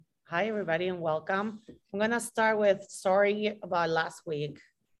Hi, everybody, and welcome. I'm going to start with story about last week.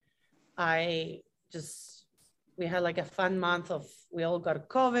 We had like a fun month we all got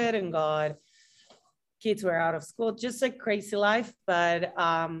COVID and kids were out of school, just a crazy life, but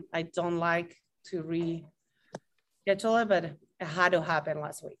I don't like to reschedule it, but it had to happen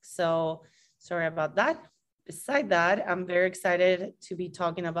last week. So sorry about that. Beside that, I'm very excited to be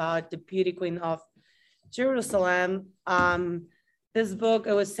talking about the beauty queen of Jerusalem. This book,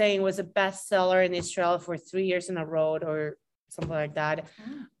 I was saying, was a bestseller in Israel for 3 years in a row or something like that.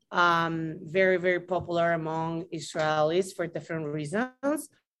 Very, very popular among Israelis for different reasons.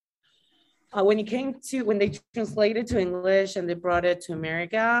 When they translated to English and they brought it to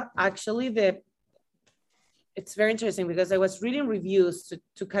America, actually it's very interesting because I was reading reviews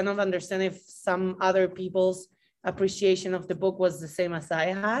to kind of understand if some other people's appreciation of the book was the same as I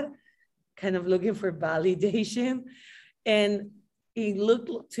had, kind of looking for validation. And it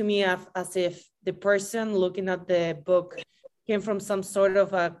looked to me as if the person looking at the book came from some sort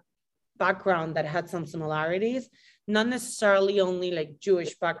of a background that had some similarities, not necessarily only like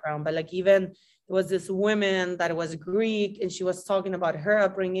Jewish background, but like even it was this woman that was Greek and she was talking about her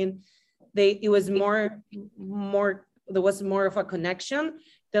upbringing. There was more of a connection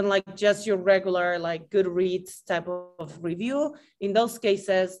than like just your regular like Goodreads type of review. In those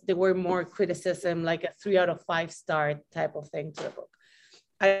cases, there were more criticism, like a 3 out of 5 star type of thing to the book.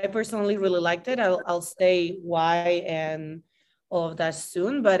 I personally really liked it. I'll say why and all of that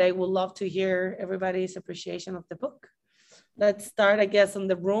soon, but I would love to hear everybody's appreciation of the book. Let's start, I guess, in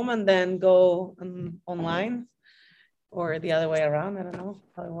the room and then go online or the other way around. I don't know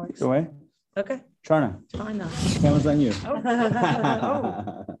how it works. Go away. Okay. Charna. Camera's on you.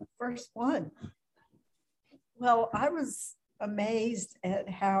 Oh, first one. Well, I was amazed at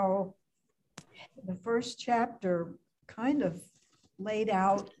how the first chapter kind of laid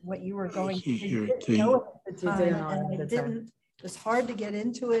out what you were going to know at the time, and it was hard to get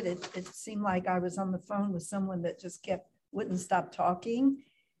into it. It seemed like I was on the phone with someone that just wouldn't stop talking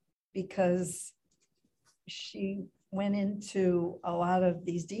because she went into a lot of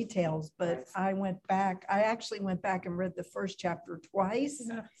these details, but I actually went back and read the first chapter twice.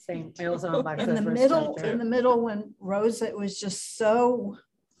 Yeah, same. I also went back in the middle when Rosa, it was just so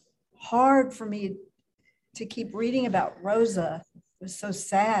hard for me to keep reading about Rosa. It was so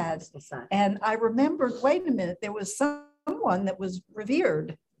sad. And I remembered, wait a minute, there was someone that was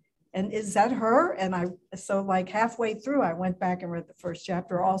revered. And is that her? And so like halfway through, I went back and read the first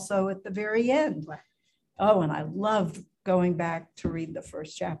chapter also at the very end. Oh, and I loved going back to read the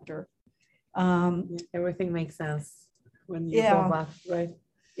first chapter. Everything makes sense when you go back, right?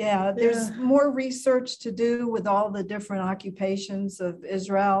 Yeah, there's more research to do with all the different occupations of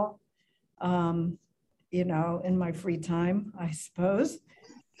Israel, in my free time, I suppose.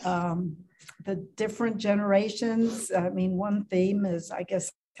 The different generations, I mean, one theme is, I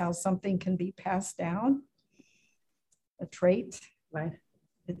guess, how something can be passed down, a trait. Right.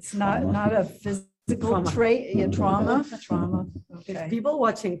 It's not a physical trait, trauma. Okay. If people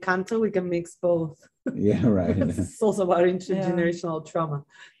watching Encanto, we can mix both. Yeah, right. It's also about intergenerational trauma.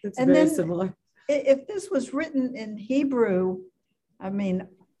 It's very similar. If this was written in Hebrew, I mean,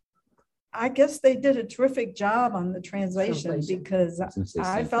 I guess they did a terrific job on the translation because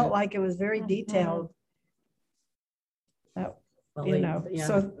I felt like it was very detailed.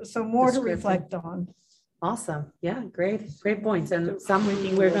 So more to reflect on. Awesome. Yeah, great points. And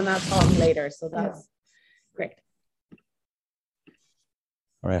something we're going to talk later. So that's great.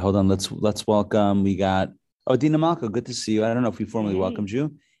 All right, hold on. Let's welcome. We got Dina Malka. Good to see you. I don't know if we formally welcomed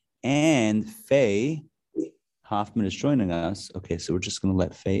you. And Faye Hoffman is joining us. Okay, so we're just going to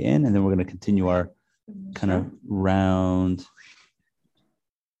let Faye in, and then we're going to continue our kind of round.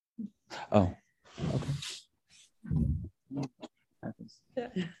 Oh, okay.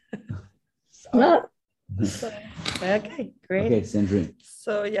 Okay, great. Okay, Sandrine.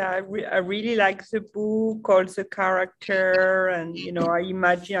 So I really like the book, all the character, and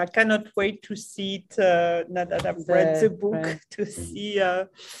I cannot wait to see it. Now that I've read the book, to see the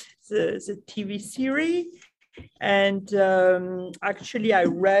TV series. And actually, I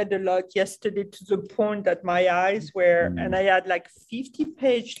read a lot yesterday to the point that my eyes were, and I had like 50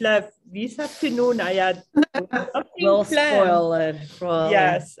 pages left. This afternoon, I had nothing planned.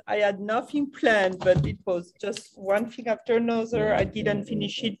 Yes, I had nothing planned, but it was just one thing after another. I didn't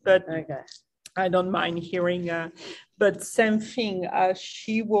finish it, but I don't mind hearing. But same thing as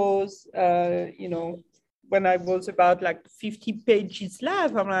she was, when I was about like 50 pages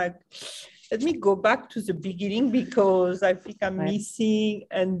left, I'm like, let me go back to the beginning because I think I'm missing.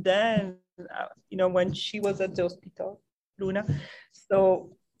 And then, when she was at the hospital, Luna.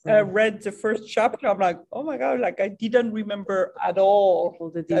 So read the first chapter, I'm like, oh my God, like I didn't remember at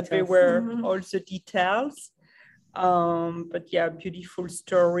all that they were all the details. But yeah, beautiful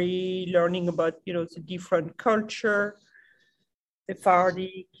story, learning about, the different culture,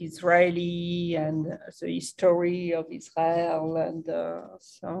 Sephardic, Israeli, and the history of Israel. And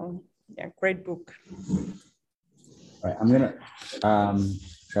so, yeah, great book. All right, I'm gonna.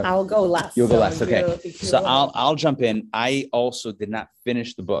 I'll go last. You'll go last. Okay. So I'll jump in. I also did not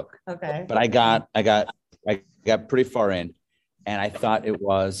finish the book. Okay. But I got pretty far in, and I thought it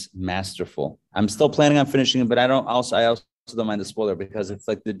was masterful. I'm still planning on finishing it, but I also don't mind the spoiler because it's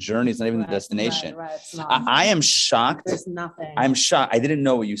like the journey is not even the destination. Right. It's not. I am shocked. There's nothing. I'm shocked. I didn't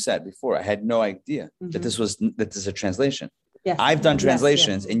know what you said before. I had no idea that this is a translation. Yes. I've done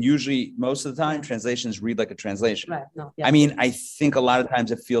translations, and usually most of the time translations read like a translation. Right. No. I mean, I think a lot of times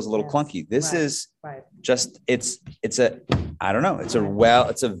it feels a little clunky. This is just it's a I don't know. It's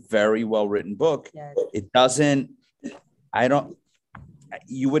a very well written book. Yeah. It doesn't. I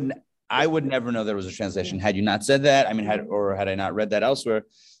would never know there was a translation had you not said that. I mean, had I not read that elsewhere,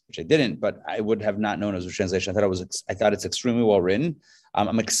 which I didn't, but I would have not known it was a translation. I thought it's extremely well written.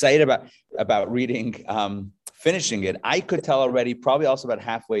 I'm excited about reading. Finishing it, I could tell already, probably also about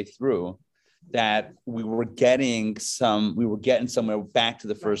halfway through, that we were getting somewhere back to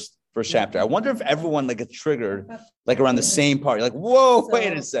the first chapter. I wonder if everyone gets triggered around the same part. You're like, whoa,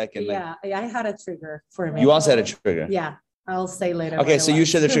 wait a second. Yeah, I had a trigger for me. You also had a trigger. Yeah, I'll say later. Okay, so you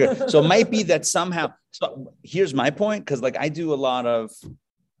share the trigger. So it might be that somehow. So here's my point, because I do a lot of.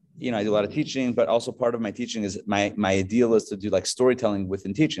 I do a lot of teaching, but also part of my teaching is my ideal is to do storytelling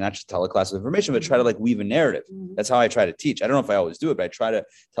within teaching, not just tell a class of information, but try to weave a narrative. That's how I try to teach. I don't know if I always do it, but I try to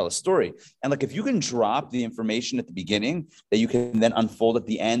tell a story. And if you can drop the information at the beginning that you can then unfold at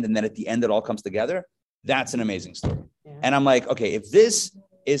the end, and then at the end, it all comes together. That's an amazing story. Yeah. And I'm like, okay, if this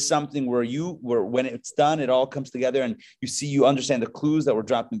is something where when it's done, it all comes together and you understand the clues that were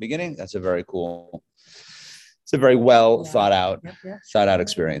dropped in the beginning. That's a very cool. It's a very well thought out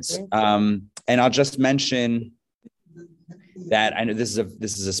experience. And I'll just mention that I know this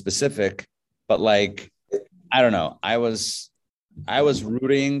is a specific, but I don't know. I was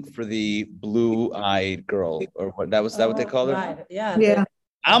rooting for the blue-eyed girl, or what what they called her? Right. Yeah. Yeah.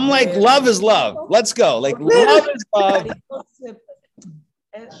 I'm like, love is love. Let's go. Love is love.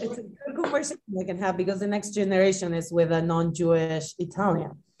 It's a good conversation we can have because the next generation is with a non-Jewish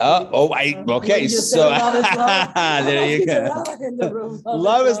Italian. Okay. So there you go.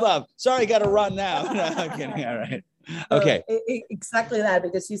 Love is love. Sorry, got to run now. No, I'm kidding. All right. Okay. Exactly that,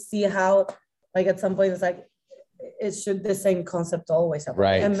 because you see how, at some point, it's it should the same concept always happen.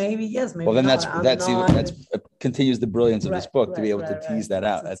 Right. And maybe yes, maybe. Well, then not. that's continues the brilliance of this book to be able to tease that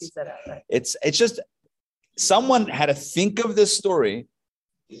out. It's just someone had to think of this story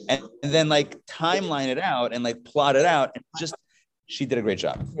and then timeline it out and plot it out and just. She did a great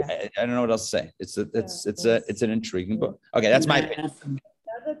job. Yeah. I don't know what else to say. It's an intriguing book. Okay, that's my opinion.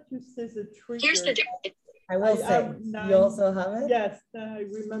 Here's the I will say you also have it. Yes, I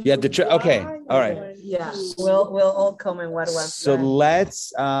remember. You have the okay. All right. Yeah, we'll all comment what was. So let's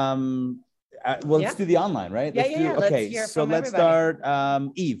do the online, right? Okay, so let's start.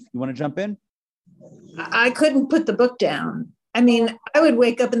 Eve, you want to jump in? I couldn't put the book down. I mean, I would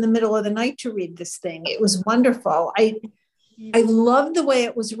wake up in the middle of the night to read this thing. It was wonderful. I loved the way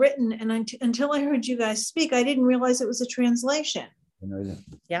it was written, and until I heard you guys speak, I didn't realize it was a translation.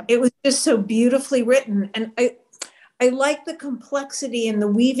 Yeah, it was just so beautifully written, and I like the complexity and the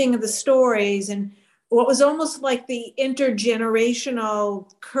weaving of the stories, and what was almost like the intergenerational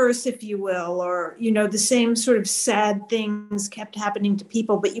curse, if you will, or the same sort of sad things kept happening to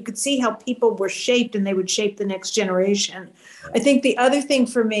people, but you could see how people were shaped, and they would shape the next generation. I think the other thing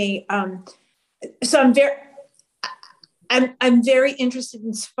for me, I'm very interested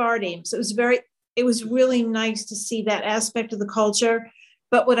in Sephardim. So it was really nice to see that aspect of the culture.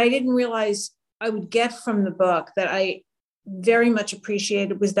 But what I didn't realize I would get from the book that I very much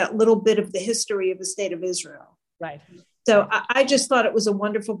appreciated was that little bit of the history of the state of Israel. Right. So I just thought it was a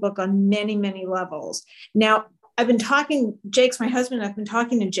wonderful book on many, many levels. Now, Jake's my husband. I've been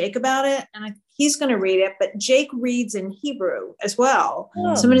talking to Jake about it, and he's going to read it, but Jake reads in Hebrew as well. So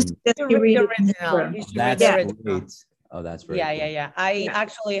I'm going to suggest you read it in Hebrew. That's great. Oh, that's very cool. Yeah. I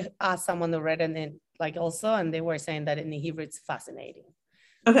actually asked someone to read it also, and they were saying that in Hebrew it's fascinating.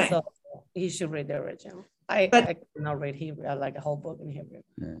 Okay. So he should read the original. I cannot read Hebrew. I like a whole book in Hebrew.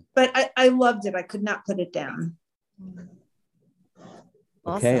 Yeah. But I loved it. I could not put it down.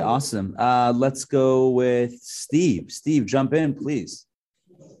 Okay, awesome. Let's go with Steve. Steve, jump in, please.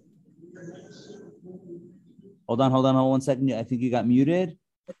 Hold on 1 second. I think you got muted.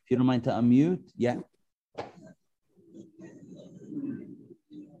 If you don't mind to unmute, yeah.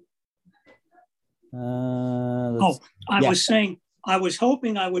 I was saying, I was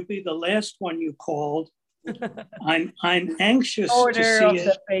hoping I would be the last one you called. I'm anxious to see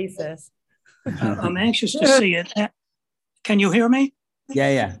it. Faces. I'm anxious to see it. Can you hear me?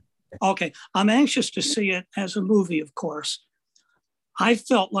 Yeah. Okay. I'm anxious to see it as a movie, of course. I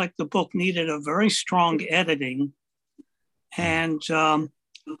felt like the book needed a very strong editing, and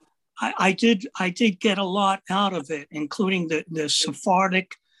I did get a lot out of it, including the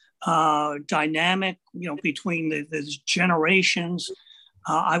Sephardic dynamic, between the generations.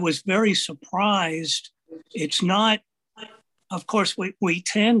 I was very surprised. It's not, of course, we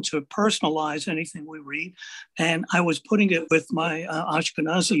tend to personalize anything we read, and I was putting it with my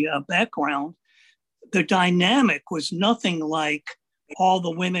Ashkenazi background. The dynamic was nothing like all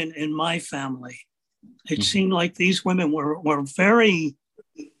the women in my family. It seemed like these women were very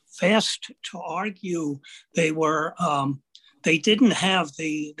fast to argue. They were they didn't have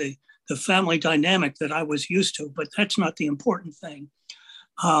the family dynamic that I was used to, but that's not the important thing.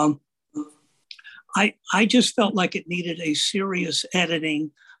 I just felt like it needed a serious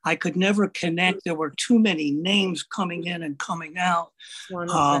editing. I could never connect. There were too many names coming in and coming out.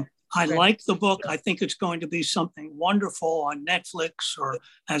 I like the book. I think it's going to be something wonderful on Netflix or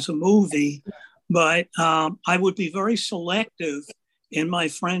as a movie, but I would be very selective in my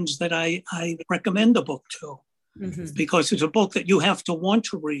friends that I recommend the book to, because it's a book that you have to want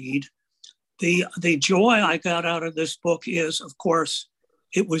to read. The joy I got out of this book is, of course,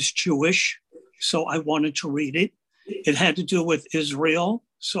 it was Jewish, so I wanted to read it. It had to do with Israel,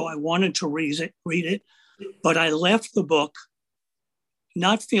 so I wanted to read it. But I left the book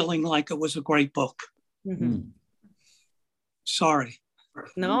not feeling like it was a great book. Sorry.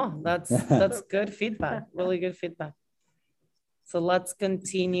 No, that's good feedback. Really good feedback. So let's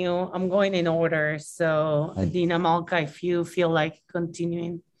continue. I'm going in order. So Dina Malka, if you feel like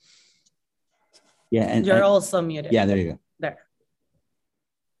continuing. Yeah, and you're also muted. Yeah, there you go. There.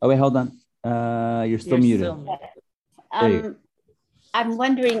 Oh wait, hold on. You're still muted. I'm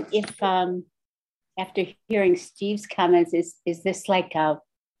wondering if after hearing Steve's comments, is this like a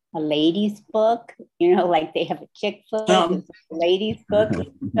ladies' book? Like they have a chick flick, it's a ladies' book.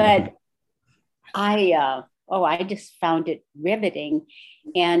 But I just found it riveting.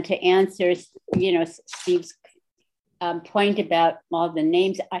 And to answer, Steve's point about all the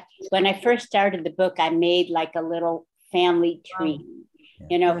names, when I first started the book, I made like a little family tree,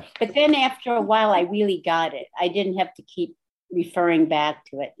 but then after a while, I really got it. I didn't have to keep referring back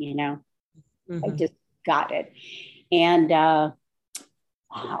to it, I just got it. And wow,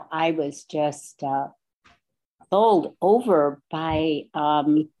 I was just bowled over by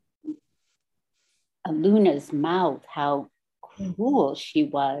Luna's mouth, how cruel she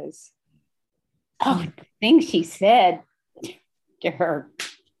was. Oh, the things she said to her.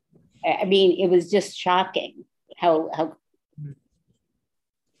 I mean, it was just shocking how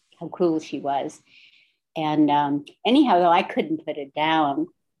cruel she was. And anyhow, though, I couldn't put it down,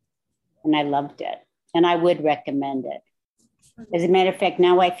 and I loved it, and I would recommend it. As a matter of fact,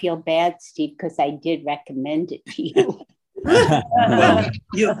 now I feel bad, Steve, because I did recommend it to you. Well,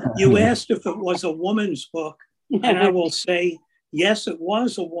 you asked if it was a woman's book, and I will say, yes, it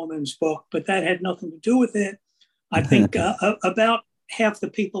was a woman's book, but that had nothing to do with it. I think about half the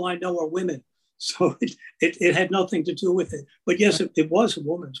people I know are women, so it had nothing to do with it. But yes, it was a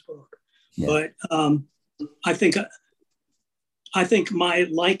woman's book. Yeah. But I think my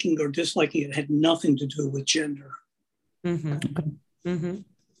liking or disliking it had nothing to do with gender.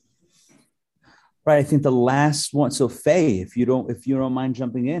 Right. I think the last one. So Faye, if you don't mind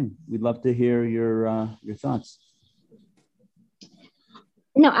jumping in, we'd love to hear your thoughts.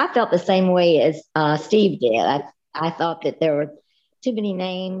 I felt the same way as Steve did. I thought that there were too many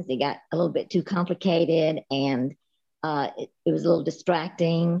names. It got a little bit too complicated, and it was a little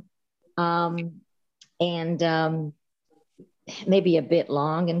distracting, and maybe a bit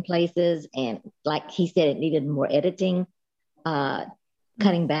long in places. And like he said, it needed more editing,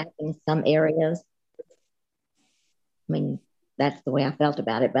 cutting back in some areas. I mean, that's the way I felt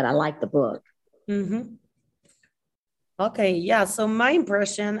about it, but I like the book. Okay, yeah. So my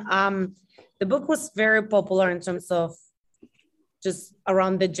impression, the book was very popular in terms of just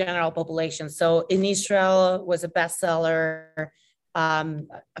around the general population. So in Israel was a bestseller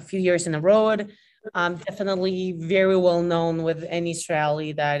a few years in a row. Definitely very well known with any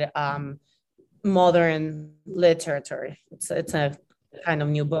Israeli that modern literature. It's a kind of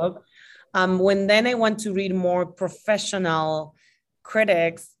new book. When then I went to read more professional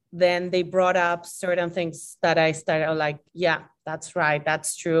critics, then they brought up certain things that I started like, yeah, that's right.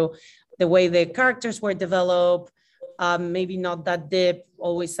 That's true. The way the characters were developed, maybe not that deep,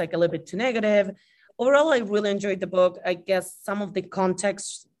 always like a little bit too negative. Overall, I really enjoyed the book. I guess some of the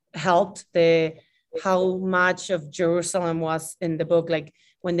context helped how much of Jerusalem was in the book. Like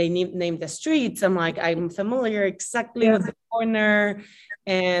when they named the streets, I'm like, I'm familiar exactly with the corner,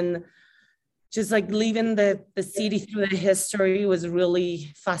 and just like leaving the city through the history was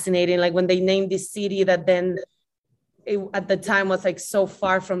really fascinating. Like when they named this city that then at the time was like so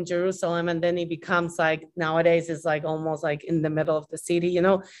far from Jerusalem, and then it becomes like nowadays is like almost like in the middle of the city,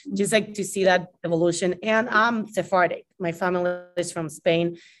 just like to see that evolution. And I'm Sephardic. My family is from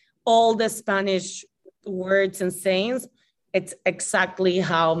Spain. All the Spanish words and sayings, it's exactly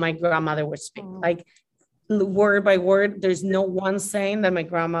how my grandmother would speak. Like word by word, there's no one saying that my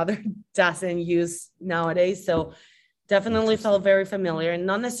grandmother doesn't use nowadays. So definitely felt very familiar, and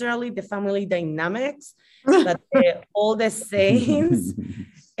not necessarily the family dynamics, but all the sayings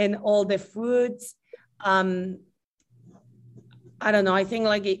and all the foods. I don't know. I think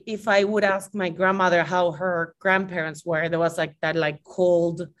like if I would ask my grandmother how her grandparents were, there was like that like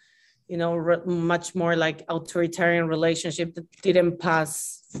cold, much more like authoritarian relationship that didn't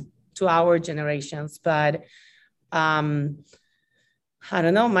pass to our generations. But I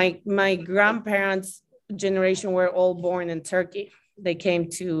don't know. My grandparents' generation were all born in Turkey. They came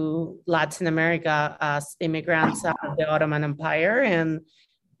to Latin America as immigrants out of the Ottoman Empire, and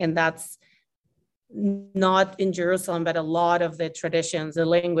that's not in Jerusalem, but a lot of the traditions, the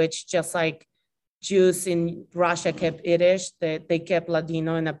language, just like Jews in Russia kept Yiddish, they kept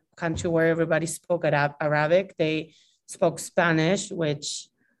Ladino in a country where everybody spoke Arabic. They spoke Spanish, which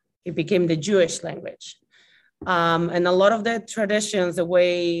it became the Jewish language. And a lot of the traditions, the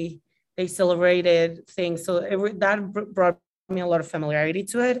way they celebrated things, so that brought me a lot of familiarity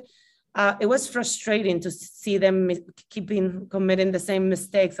to it. It was frustrating to see them committing the same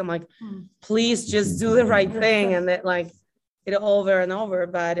mistakes. I'm like, please just do the right thing, and that like it over and over.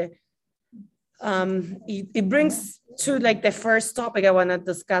 But it brings to like the first topic I want to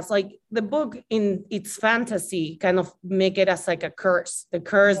discuss. Like the book in its fantasy kind of make it as like a curse, the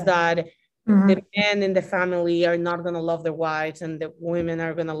curse that the men in the family are not going to love their wives, and the women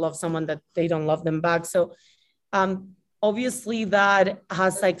are going to love someone that they don't love them back. So obviously that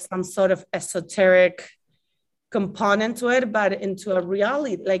has like some sort of esoteric component to it, but into a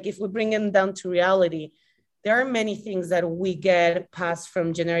reality, like if we bring it down to reality, there are many things that we get passed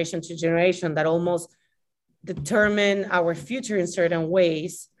from generation to generation that almost determine our future in certain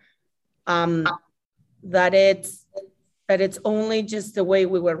ways, that it's only just the way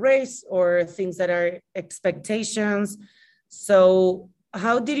we were raised or things that are expectations. So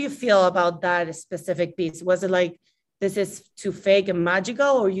how did you feel about that specific piece? Was it like, this is too fake and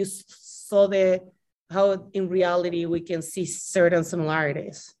magical, or you saw how in reality we can see certain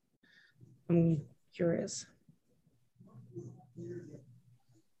similarities? I'm curious.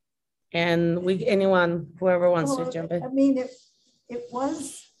 And whoever wants to jump in. I mean, it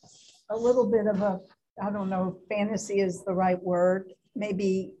was a little bit of a, I don't know if fantasy is the right word,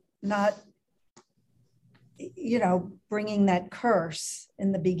 maybe not, bringing that curse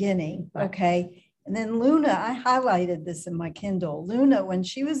in the beginning, okay? And then Luna, I highlighted this in my Kindle. Luna, when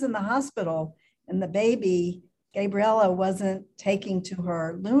she was in the hospital and the baby, Gabriella, wasn't taking to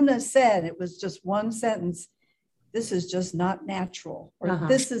her, Luna said, it was just one sentence, this is just not natural, or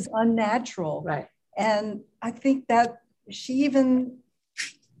this is unnatural. Right. And I think that she even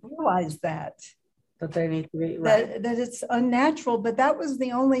realized that they need to be right. That it's unnatural, but that was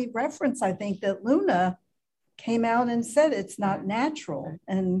the only reference I think that Luna came out and said it's not natural.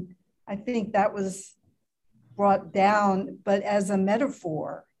 And I think that was brought down, but as a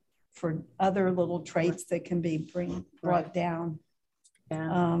metaphor for other little traits that can be brought down.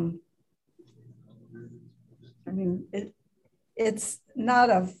 Yeah. I mean, it's not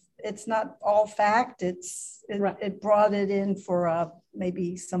all fact. It brought it in for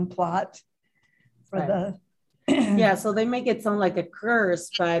maybe some plot for the. Yeah, so they make it sound like a curse,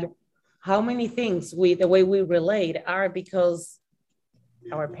 but how many things the way we relate are because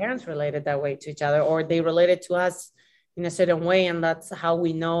our parents related that way to each other, or they related to us in a certain way, and that's how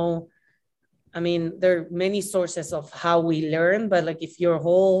we know. I mean, there are many sources of how we learn, but like if your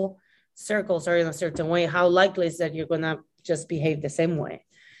whole circles are in a certain way, how likely is that you're gonna just behave the same way?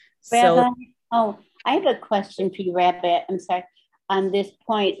 Rabbi, I have a question for you, Rabbi. I'm sorry, on this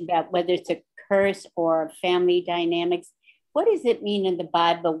point about whether it's a curse or family dynamics. What does it mean in the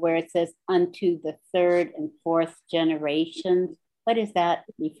Bible where it says unto the third and fourth generations? What does that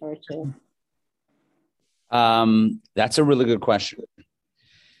refer to? That's a really good question.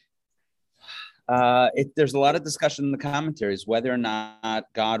 There's a lot of discussion in the commentaries whether or not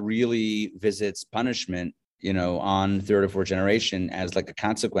God really visits punishment, on third or fourth generation as like a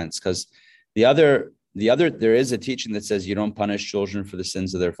consequence. Because there is a teaching that says you don't punish children for the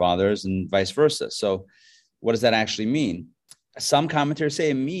sins of their fathers and vice versa. So what does that actually mean? Some commentators say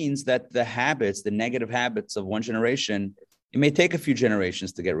it means that the negative habits of one generation, it may take a few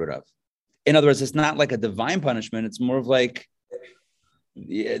generations to get rid of. In other words, it's not like a divine punishment. It's more of like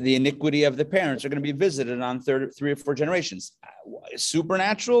the iniquity of the parents are going to be visited on 3 or 4 generations.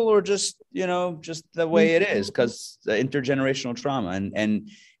 Supernatural or just the way it is, because the intergenerational trauma. And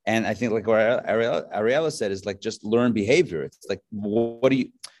I think like what Ariela said is like just learn behavior. It's like,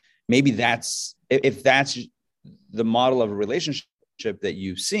 maybe if that's the model of a relationship that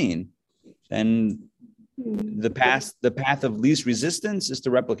you've seen, then the path of least resistance is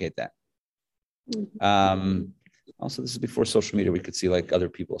to replicate that. Also, this is before social media. We could see like other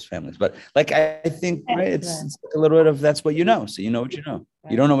people's families, but like I think it's a little bit of that's what you know. So you know what you know.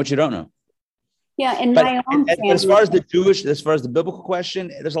 You don't know what you don't know. Yeah, and my own family. As far as the biblical question,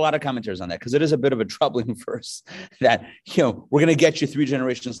 there's a lot of commentaries on that because it is a bit of a troubling verse that we're going to get you 3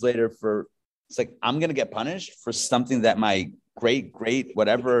 generations later for. It's like I'm going to get punished for something that my great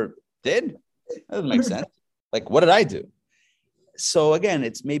whatever did. That doesn't make sense. Like, what did I do? So again,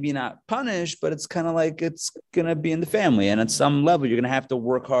 it's maybe not punished, but it's kind of like it's going to be in the family. And at some level, you're going to have to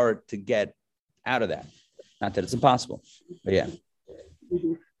work hard to get out of that. Not that it's impossible, but yeah.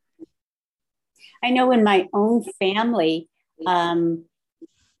 Mm-hmm. I know in my own family,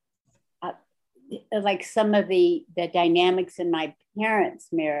 like some of the dynamics in my parents'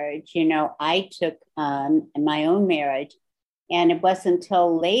 marriage, I took on in my own marriage. And it wasn't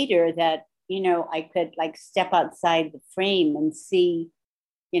until later that I could like step outside the frame and see,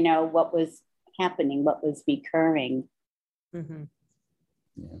 what was happening, what was recurring. Mm-hmm.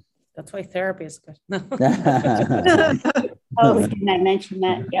 Yeah. That's why therapy is good. No. Oh, didn't I mention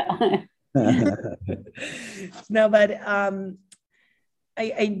that? Yeah. No, but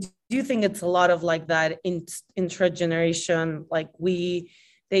I do think it's a lot of like that intrageneration. Like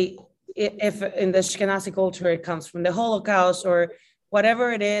if in the Ashkenazi culture, it comes from the Holocaust or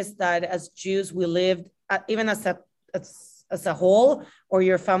whatever it is that as Jews we lived, even as a whole, or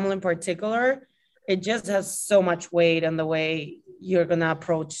your family in particular, it just has so much weight on the way you're going to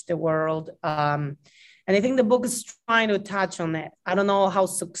approach the world. And I think the book is trying to touch on it. I don't know how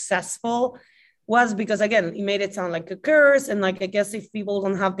successful was because, again, it made it sound like a curse. And like, I guess if people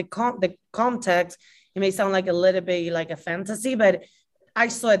don't have the context, it may sound like a little bit like a fantasy, but I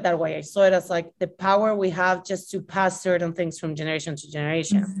saw it that way. I saw it as like the power we have just to pass certain things from generation to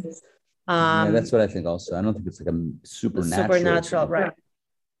generation. Yeah, that's what I think also. I don't think it's like a supernatural right?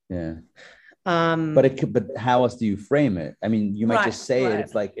 Yeah. But how else do you frame it? I mean, you might just say it.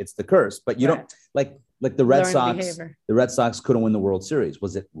 It's like it's the curse, but you don't like the Red Sox. Behavior. The Red Sox couldn't win the World Series.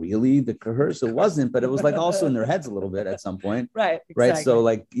 Was it really the curse? It wasn't, but it was like also in their heads a little bit at some point. Right. Exactly. Right. So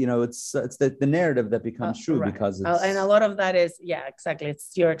like it's the narrative that becomes true because it's and a lot of that is exactly.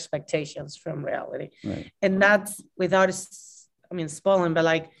 It's your expectations from reality, and that's without spoiling, but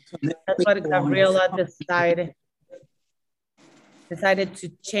like that's what Ariela decided to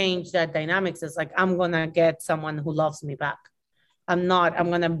change that dynamics. It's like, I'm going to get someone who loves me back. I'm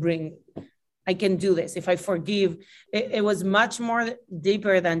going to I can do this. If I forgive, it was much more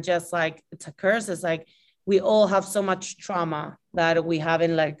deeper than just like, it's a curse. It's like, we all have so much trauma that we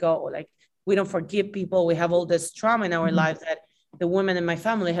haven't let go. Like we don't forgive people. We have all this trauma in our lives that the women in my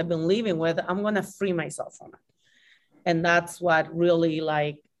family have been living with. I'm going to free myself from it. And that's what really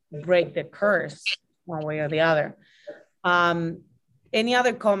like break the curse one way or the other. Any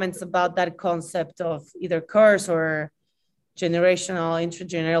other comments about that concept of either curse or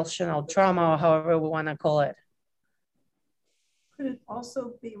intergenerational trauma, or however we want to call it? Could it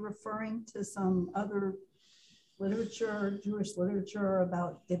also be referring to some other literature, Jewish literature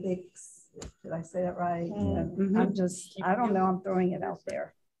about Dybbuk's? Did I say that right? Mm-hmm. I don't know. I'm throwing it out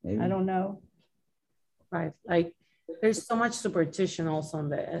there. Maybe. I don't know. Right. Like there's so much superstition also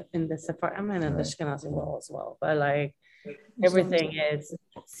in the Sephardi, in the Ashkenazi world as well. But like everything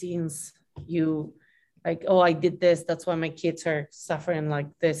seems you like, oh, I did this. That's why my kids are suffering like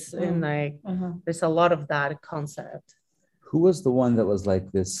this. And like, there's a lot of that concept. Who was the one that was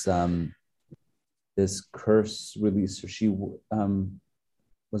like this, this curse releaser? She,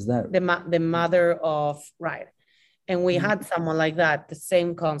 was that? The mother of, right. And we had someone like that, the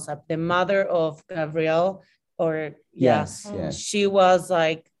same concept, the mother of Gabrielle, or yes. She was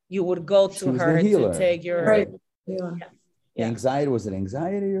like, you would go to her to take your, right. Anxiety, was it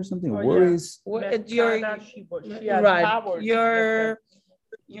anxiety or something? Worries? Your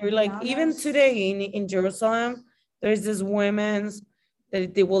you're like, even today in Jerusalem, there's this women's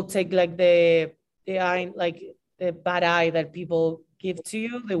that they will take like the eye, like the bad eye that people give to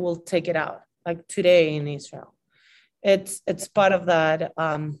you, they will take it out. Like today in Israel, it's part of that.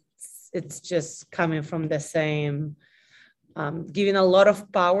 It's just coming from the same, giving a lot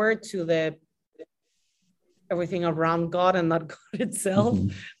of power to the everything around God and not God itself.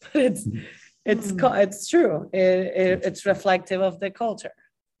 But it's true. It's reflective of the culture.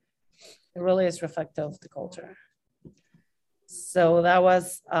 It really is reflective of the culture. So that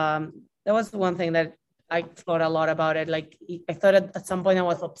was one thing that I thought a lot about it. Like I thought at some point I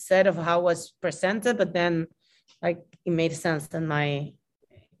was upset of how it was presented, but then like it made sense in my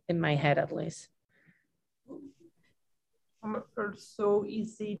head at least. Also,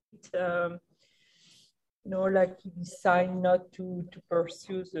 is it like he decided not to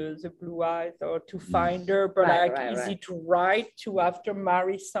pursue the blue eyes or to find her, but is it right to after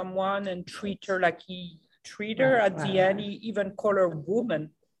marry someone and treat her like he treat her at the end? He even call her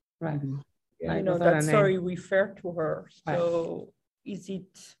woman. Right. Yeah, that's how he referred to her. So is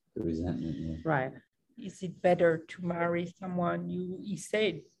it the resentment? Right. Is it better to marry someone he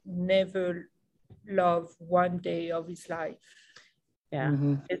said never love one day of his life? Yeah.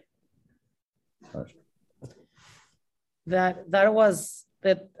 That was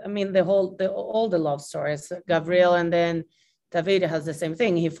that. I mean, all the love stories. Gabriel and then David has the same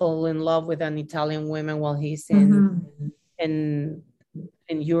thing. He fell in love with an Italian woman while he's in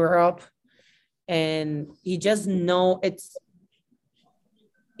Europe, and he just know it's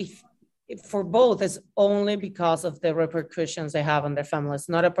for both. It's only because of the repercussions they have on their family. It's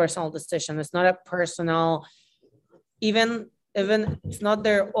not a personal decision. It's not a personal, even it's not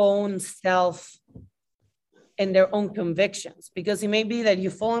their own self and their own convictions, because it may be that you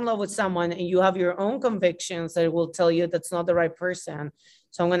fall in love with someone and you have your own convictions that will tell you that's not the right person,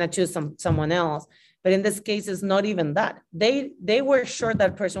 so I'm going to choose someone else. But in this case, it's not even that. They were sure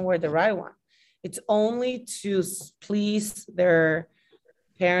that person were the right one. It's only to please their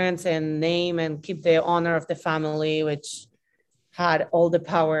parents and name and keep the honor of the family, which had all the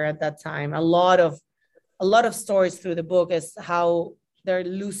power at that time. A lot of stories through the book is how they're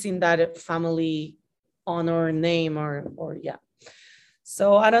losing that family honor, name, or yeah.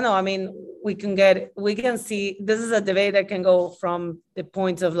 So I don't know. I mean, we can see this is a debate that can go from the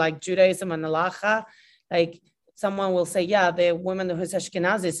point of like Judaism and halacha. Like someone will say, yeah, the woman who is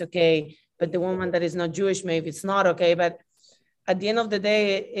Ashkenazi is okay, but the woman that is not Jewish, maybe it's not okay. But at the end of the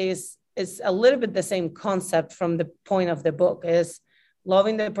day, is a little bit the same concept from the point of the book, is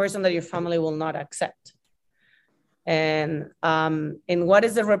loving the person that your family will not accept. And what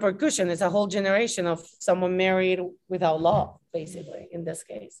is the repercussion? It's a whole generation of someone married without love, basically, in this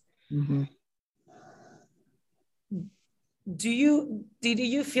case. Did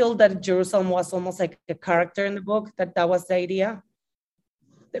you feel that Jerusalem was almost like a character in the book, that was the idea?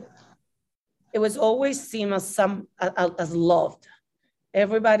 It was always seen as as loved.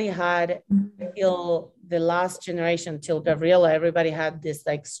 Everybody had, till the last generation, till Gabriela, everybody had this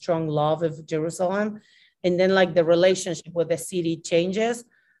like strong love of Jerusalem. And then like the relationship with the city changes.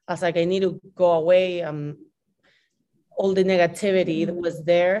 I was like, I need to go away. All the negativity that was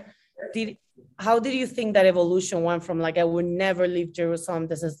there. How did you think that evolution went from like, I would never leave Jerusalem,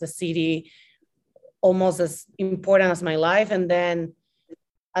 this is the city, almost as important as my life. And then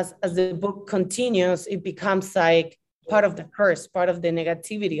as the book continues, it becomes like part of the curse, part of the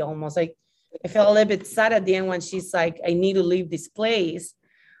negativity almost. Like I felt a little bit sad at the end when she's like, I need to leave this place.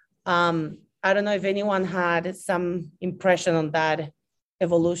 I don't know if anyone had some impression on that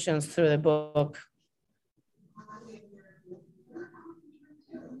evolutions through the book.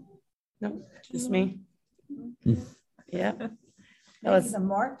 No, just me. Yeah. That was the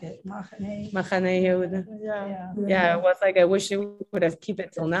market, Machane Yehuda. Yeah, it was like, I wish you would have kept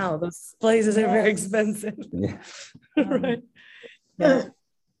it till now. Those places are very expensive. Yeah. Right. Yeah.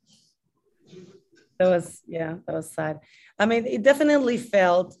 That was sad. I mean, it definitely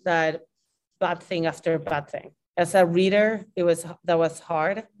felt that bad thing after bad thing. As a reader, that was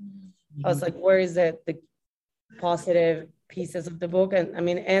hard. I was like, where is the positive pieces of the book? And I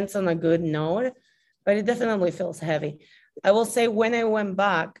mean, it ends on a good note, but it definitely feels heavy. I will say when I went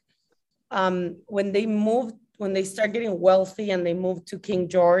back, when they start getting wealthy and they moved to King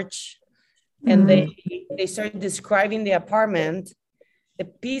George, and they started describing the apartment, the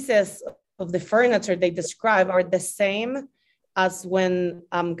pieces of the furniture they describe are the same as when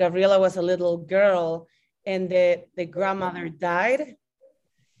Gabriela was a little girl and the grandmother died,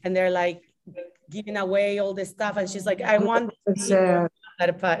 and they're like giving away all this stuff, and she's like, I want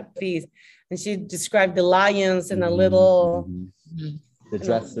that piece. And she described the lions and a little The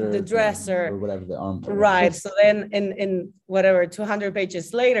dresser. The dresser. Or whatever the arm. Right. So then in whatever, 200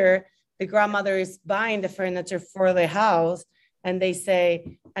 pages later, the grandmother is buying the furniture for the house. And they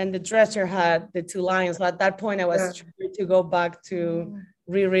say, and the dresser had the two lions. So at that point, I was trying to go back to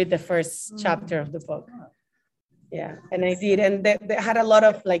reread the first chapter of the book. Yeah, and I did. And they had a lot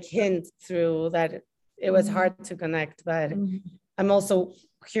of like hints through that. It was hard to connect, but I'm also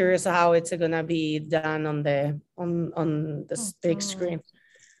curious how it's gonna be done on the big screen.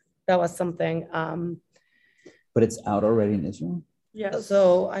 That was something. But it's out already in Israel? Yes.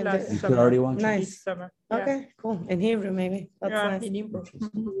 So you could already watch it. Nice. Summer. Okay, cool. In Hebrew, maybe. That's nice. In Hebrew.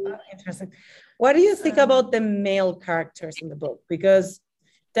 Interesting. What do you think about the male characters in the book? Because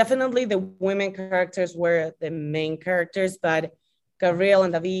definitely the women characters were the main characters, but Gabriel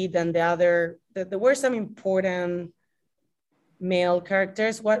and David and there were some important male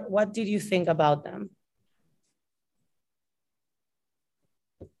characters. What did you think about them?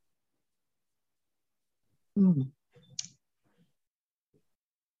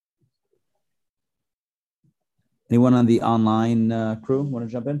 Anyone on the online crew want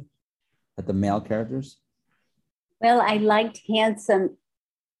to jump in at the male characters? Well, I liked handsome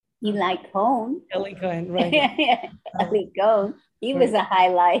Eli Cohen. Eli Cohen, right. Eli Cohen. He was a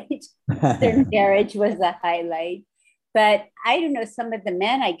highlight. Their marriage was a highlight. But I don't know, some of the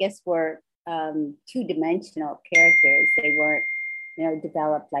men, I guess, were two-dimensional characters. They weren't,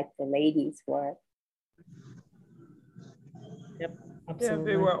 developed like the ladies were. Yep, absolutely. Yeah,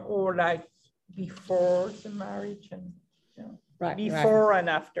 they were all like before the marriage and before and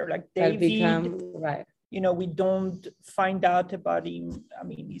after, like David. Right. We don't find out about him,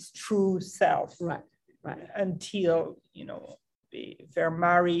 his true self. Right. Until, they're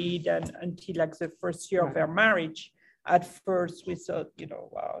married and until like the first year of their marriage. At first we thought,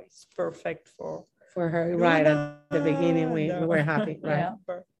 wow, it's perfect for her. Right. At the beginning, we were happy. Right.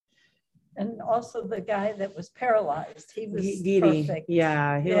 Yeah. And also the guy that was paralyzed, he was Giddy. perfect.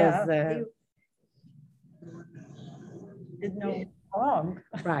 Yeah, he was. He did no wrong.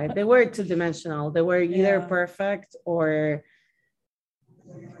 Right. They were two-dimensional. They were either perfect or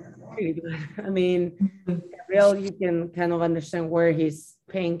pretty good. Real, you can kind of understand where his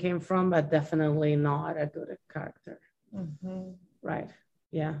pain came from, but definitely not a good character. Right.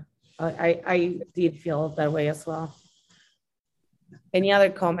 Yeah. I did feel that way as well. Any other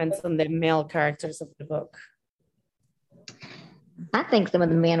comments on the male characters of the book? I think some of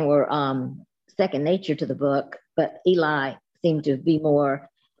the men were second nature to the book, but Eli seemed to be more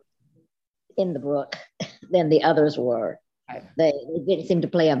in the book than the others were. Right. They didn't seem to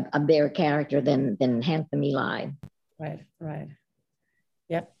play a better character than handsome Eli. Right.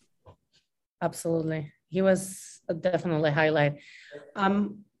 Yep. Absolutely. He was definitely a highlight.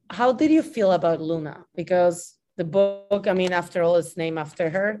 How did you feel about Luna? Because the book, after all, is named after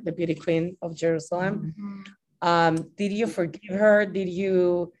her, the beauty queen of Jerusalem. Did you forgive her? Did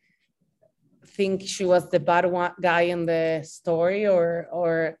you think she was the bad guy in the story,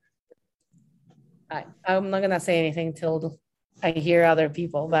 or I'm not gonna say anything till I hear other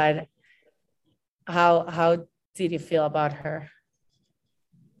people, but how did you feel about her?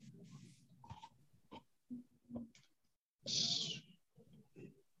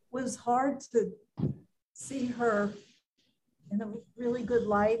 It was hard to see her in a really good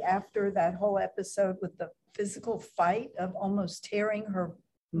light after that whole episode with the physical fight of almost tearing her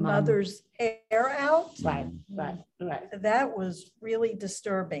mother's hair out. Right. That was really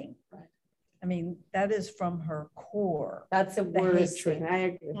disturbing. Right. That is from her core. That's a worse thing.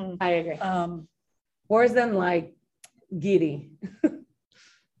 I agree. Worse than like giddy.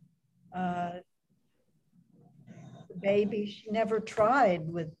 Baby, she never tried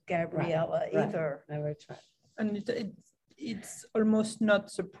with Gabriela either. Never tried. And it's almost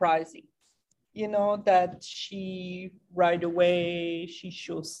not surprising, that she right away, she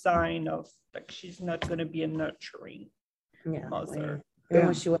shows sign of like she's not going to be a nurturing mother.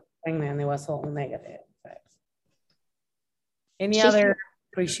 When she was pregnant, it was all negative. Any other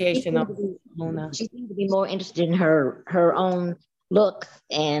appreciation of Luna? She seemed to be more interested in her own looks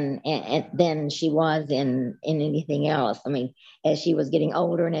and than she was in anything else. As she was getting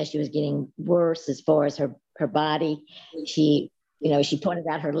older and as she was getting worse as far as her body, she pointed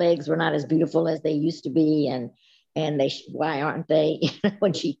out her legs were not as beautiful as they used to be, and why aren't they?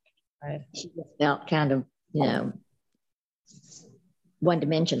 When she just felt kind of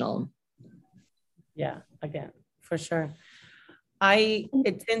one-dimensional. Yeah, again, for sure.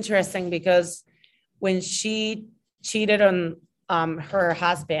 It's interesting because when she cheated on her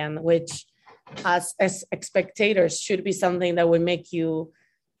husband, which as spectators should be something that would make you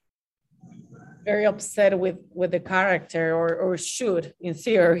very upset with the character, or should, in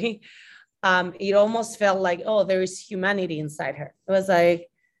theory, it almost felt like, oh, there is humanity inside her.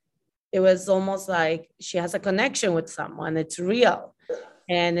 It was almost like she has a connection with someone. It's real.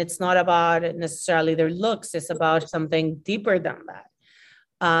 And it's not about necessarily their looks. It's about something deeper than that.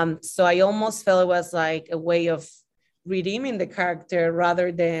 So I almost felt it was like a way of redeeming the character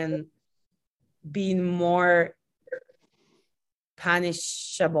rather than being more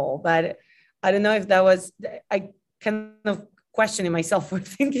punishable. But I don't know if that was, I kind of questioning myself for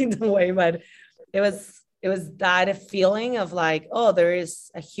thinking that way, but it was that feeling of like, oh, there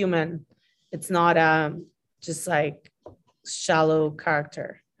is a human. It's not just like shallow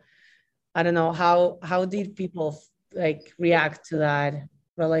character. I don't know, how did people like react to that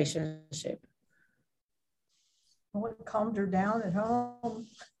relationship? Well, it calmed her down at home.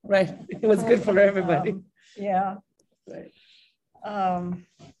 Right. It was good for everybody. Yeah. Right. I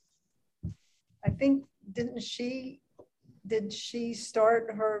think, did she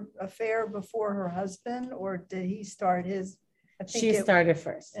start her affair before her husband, or did he start his? She started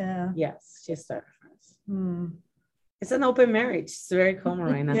first. Yeah. Yes, she started first. It's an open marriage. It's very common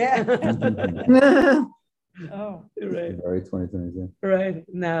right now. Yeah. Oh, right. Very 2022. Right.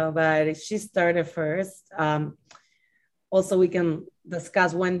 No, but she started first. Also, we can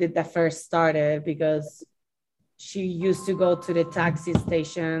discuss when did that first started, because she used to go to the taxi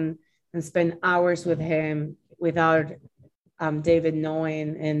station and spend hours with him without David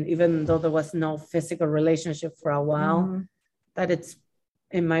knowing. And even though there was no physical relationship for a while, that it's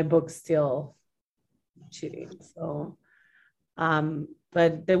in my book still cheating. So,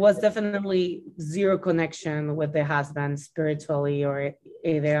 but there was definitely zero connection with the husband spiritually or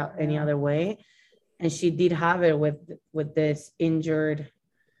either any other way. And she did have it with this injured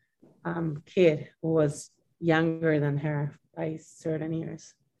kid who was younger than her by certain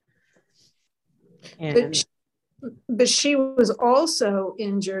years. And but she was also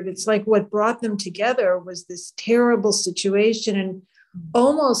injured. It's like what brought them together was this terrible situation, and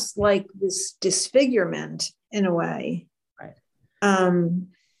almost like this disfigurement in a way. Right.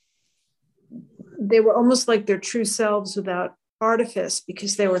 They were almost like their true selves without artifice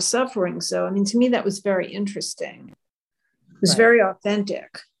because they were suffering. So, I mean, to me, that was very interesting. It was very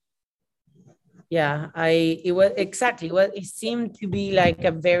authentic. Yeah, it seemed to be like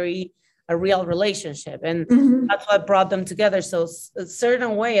a real relationship, and that's what brought them together. So a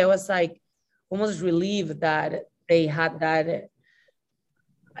certain way, I was like almost relieved that they had that.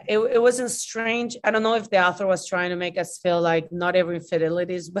 It wasn't strange. I don't know if the author was trying to make us feel like not every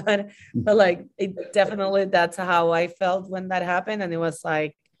infidelity is bad, but like it definitely, that's how I felt when that happened. And it was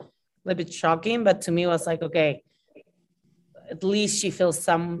like a little bit shocking, but to me it was like, okay, at least she feels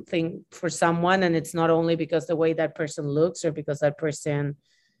something for someone. And it's not only because the way that person looks or because that person,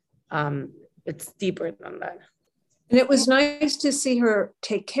 it's deeper than that. And it was nice to see her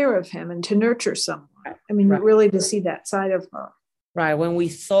take care of him and to nurture someone. I mean, really to see that side of her. Right. When we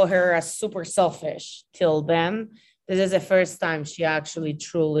saw her as super selfish till then, this is the first time she actually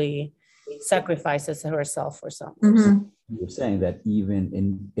truly sacrifices herself for someone. You're saying that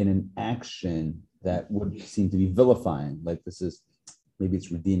even in an action that would seem to be vilifying, like this is, maybe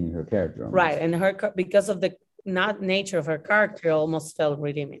it's redeeming her character. Almost. Right. And her, because of the not nature of her character, almost felt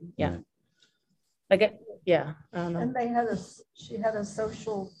redeeming. Yeah. Like, yeah. I don't know. And she had a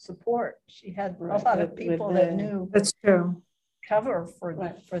social support. She had a lot of people that knew. That's true. Cover for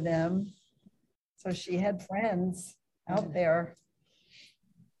them, so she had friends out there.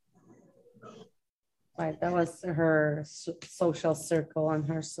 Right, that was her social circle and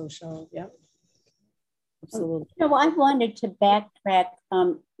her social, absolutely. No, I wanted to backtrack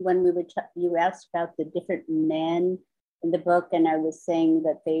when we were you asked about the different men in the book, and I was saying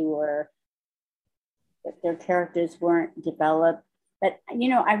that that their characters weren't developed. But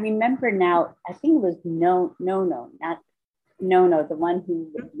I remember now. I think it was no, the one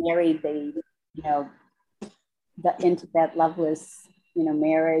who married into that loveless,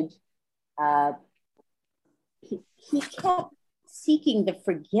 marriage. He kept seeking the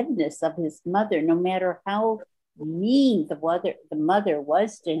forgiveness of his mother, no matter how mean the mother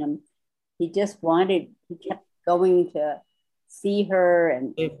was to him. He kept going to see her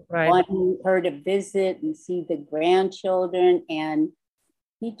and wanting her to visit and see the grandchildren. And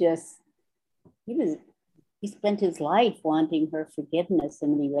he spent his life wanting her forgiveness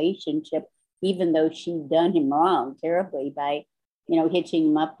and relationship, even though she'd done him wrong terribly by, hitching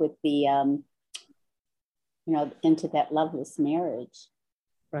him up with the, into that loveless marriage.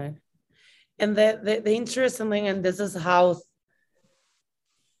 Right. And the interesting thing, and this is how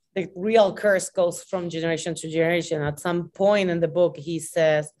the real curse goes from generation to generation. At some point in the book, he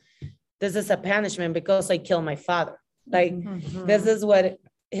says, this is a punishment because I killed my father. Like, this is what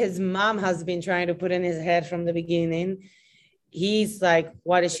his mom has been trying to put in his head from the beginning. He's like,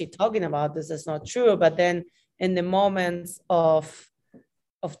 what is she talking about? This is not true. But then in the moments of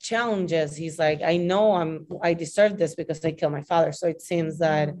challenges, he's like, I know I deserve this because I killed my father. So it seems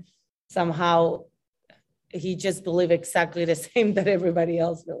that somehow he just believed exactly the same that everybody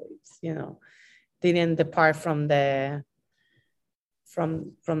else believes, you know, didn't depart from the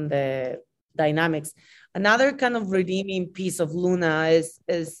dynamics. Another kind of redeeming piece of Luna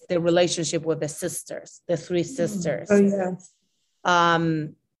is the relationship with the sisters, the three sisters. Oh, yes.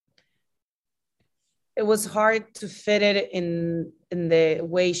 It was hard to fit it in the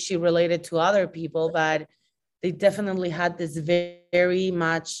way she related to other people, but they definitely had this very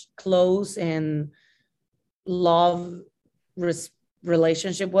much close and love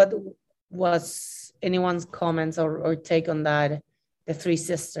relationship. What was anyone's comments or take on that, the three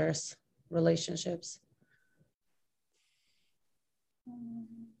sisters relationships?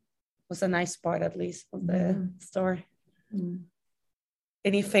 Was a nice part, at least, of the story.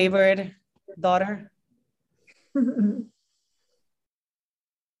 Any favorite daughter?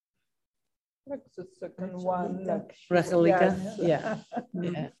 Like the second one, like Rajelika? yes.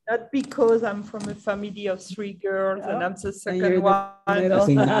 Yeah. Not because I'm from a family of three girls and I'm the you're second the one. I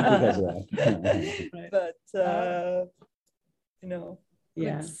think not because of that. But you know,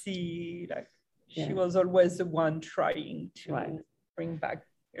 Yeah. could see like she Yeah. was always the one trying to bring back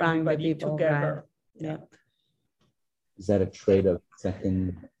Bring the everybody people, together. right. Yeah. Is that a trait of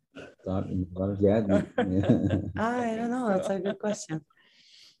second daughter? Yeah. I don't know. That's a good question.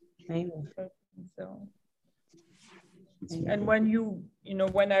 Maybe. So, and when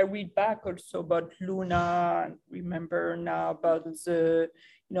when I read back also about Luna, and remember now about the,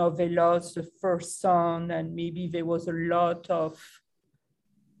 they lost the first son, and maybe there was a lot of,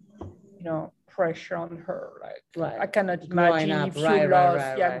 pressure on her. Like, I cannot imagine if you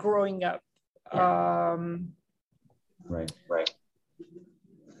lost, growing up. Yeah. Right.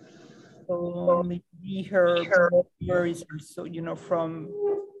 So maybe her mother is also, from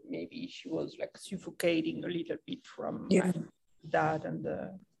maybe she was like suffocating a little bit from dad and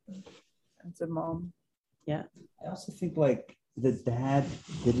the mom. Yeah. I also think like the dad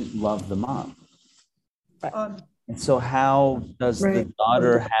didn't love the mom. Right. And so how does the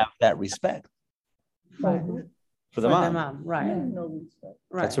daughter have that respect? Right. For the mom. Right. No respect.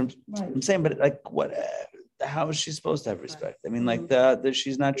 Right. That's what I'm saying. But like, what? How is she supposed to have respect? I mean, like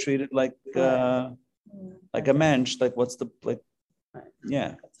she's not treated like a mensch. Like, what's the like?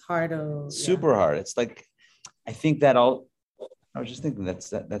 Yeah, it's hard to super hard. It's like, I think that all. I was just thinking that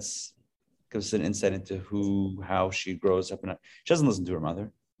gives us an insight into how she grows up, and she doesn't listen to her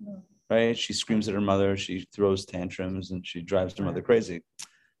mother, right? She screams at her mother, she throws tantrums, and she drives her mother crazy.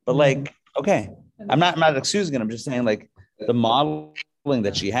 But like, okay, I'm not excusing it. I'm just saying, like, the modeling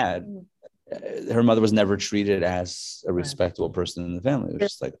that she had, her mother was never treated as a respectable person in the family. It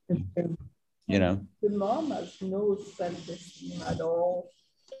was just like, The mom has no self-esteem at all.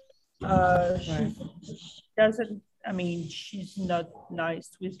 She doesn't. I mean, she's not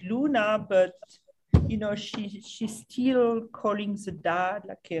nice with Luna, but she's still calling the dad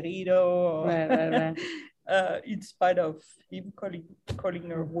like querido, in spite of him calling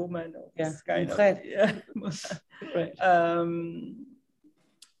her woman. Or this kind of, right.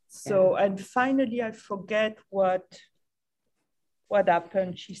 So and finally, I forget what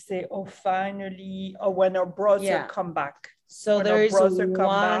happened. She said, "Oh, finally!" Or when her brother come back. So when there is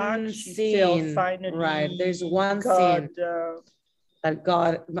one scene, right? There's one scene that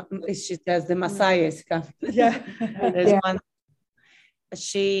God, she says, the Messiah is coming. Yeah. There's one.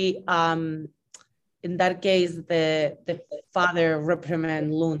 She, in that case, the father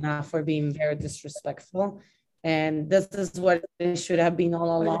reprimand Luna for being very disrespectful. And this is what it should have been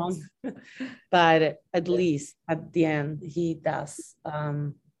all along. But at least at the end, he does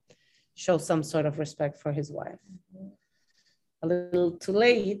show some sort of respect for his wife. A little too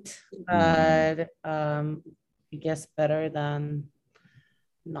late, but I guess better than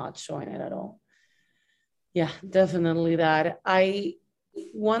not showing it at all. Yeah, definitely that.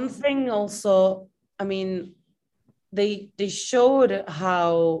 One thing also, I mean, they showed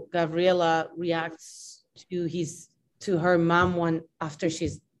how Gabriela reacts to her mom after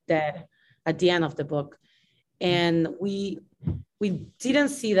she's dead at the end of the book. And we didn't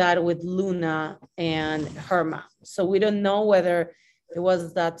see that with Luna and her mom. So we don't know whether it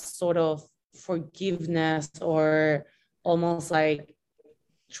was that sort of forgiveness or almost like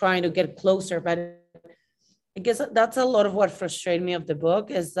trying to get closer. But I guess that's a lot of what frustrated me of the book,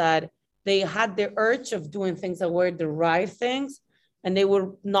 is that they had the urge of doing things that were the right things, and they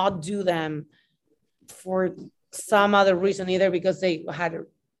would not do them for some other reason, either because they had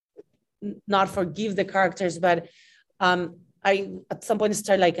not forgive the characters, but I at some point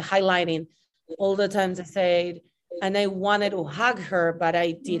started like highlighting all the times I said, and I wanted to hug her, but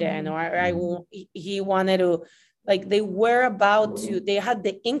I didn't, or he wanted to, like they were about to, they had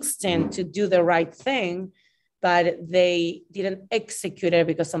the instinct to do the right thing, but they didn't execute it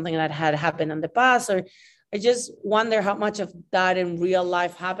because something that had happened in the past. Or I just wonder how much of that in real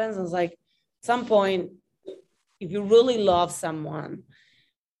life happens. It's like at some point, if you really love someone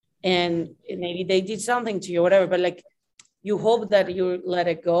and maybe they did something to you, whatever, but like you hope that you let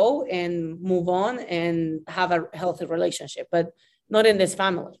it go and move on and have a healthy relationship, but not in this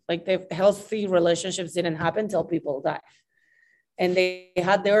family. Like the healthy relationships didn't happen till people died. And they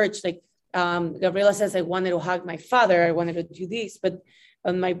had the urge, like Gabriela says, I wanted to hug my father, I wanted to do this, but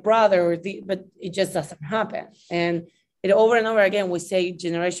my brother, but it just doesn't happen. And it over and over again, we say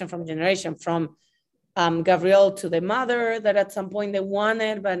generation from generation, from Gabriel to the mother, that at some point they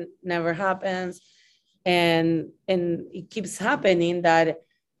wanted, but never happens. And it keeps happening that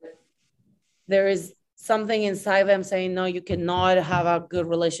there is something inside them saying, no, you cannot have a good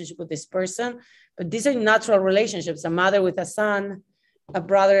relationship with this person. But these are natural relationships, a mother with a son, a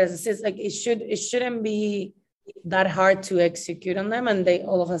brother and a sister. Like it shouldn't be that hard to execute on them. And they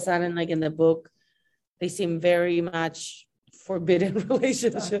all of a sudden, like in the book, they seem very much forbidden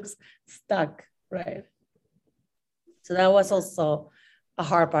relationships stuck, right? So that was also a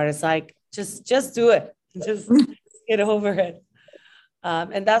hard part. It's like, just do it. Just get over it.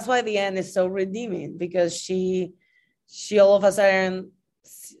 And that's why the end is so redeeming, because she all of a sudden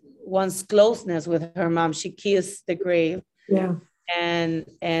wants closeness with her mom. She kissed the grave. Yeah. And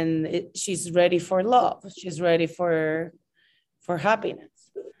she's ready for love. She's ready for happiness.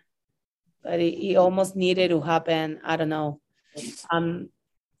 But it almost needed to happen. I don't know.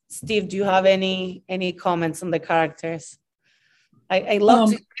 Steve, do you have any comments on the characters? I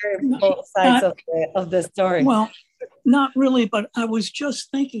love to hear both sides of the story. Well, not really, but I was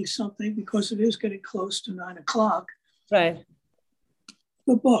just thinking something because it is getting close to 9 o'clock. Right.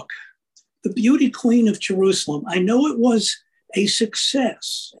 The book, The Beauty Queen of Jerusalem. I know it was a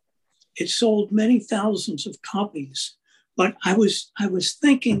success. It sold many thousands of copies, but I was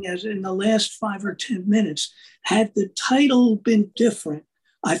thinking, as in the last 5 or 10 minutes, had the title been different,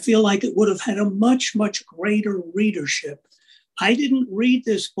 I feel like it would have had a much, much greater readership. I didn't read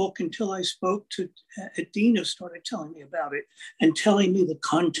this book until I spoke to Adina, started telling me about it and telling me the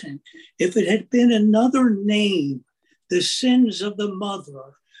content. If it had been another name, The Sins of the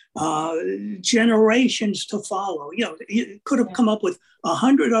Mother, Generations to Follow, it could have come up with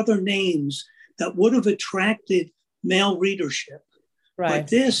 100 other names that would have attracted male readership. Right. But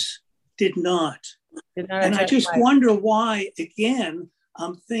this did not. And I just wonder why, again,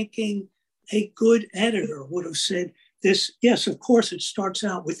 I'm thinking a good editor would have said, this, yes, of course, it starts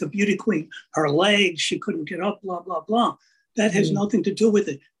out with the beauty queen, her legs, she couldn't get up, blah, blah, blah. That has nothing to do with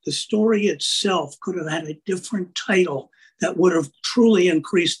it. The story itself could have had a different title that would have truly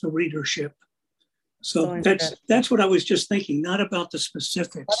increased the readership. So that's what I was just thinking, not about the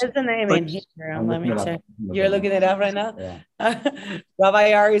specifics. What is the name in Hebrew? Let me check. You're looking it up right now? Yeah.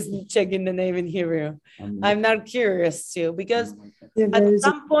 Rabbi Ari is checking the name in Hebrew. I'm not curious too, because at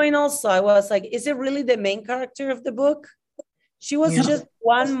some point also I was like, is it really the main character of the book? She was just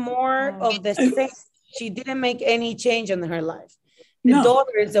one more of the same. She didn't make any change in her life. The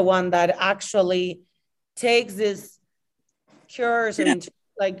daughter is the one that actually takes this cures or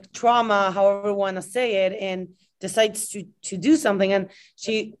like trauma, however you want to say it, and decides to do something. And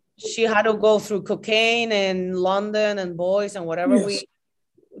she had to go through cocaine and London and boys and whatever.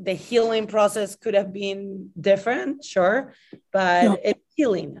 The healing process could have been different, sure, but it's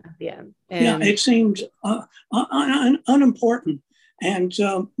healing at the end. And it seemed unimportant. And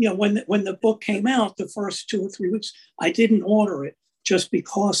when the book came out, the first 2 or 3 weeks, I didn't order it just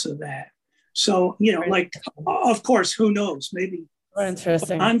because of that. So like, of course, who knows? Maybe.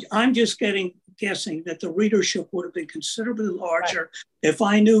 Interesting. I'm just guessing that the readership would have been considerably larger if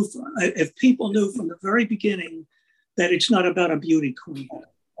people knew from the very beginning that it's not about a beauty queen.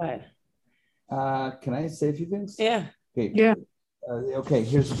 Right. Can I say a few things? Yeah. Okay. Yeah. Okay.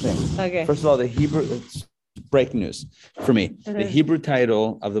 Here's the thing. Okay. First of all, the Hebrew. It's breaking news for me. The Hebrew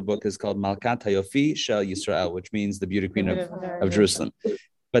title of the book is called Malkat Hayofi Shel Yisrael, which means the beauty queen of Jerusalem.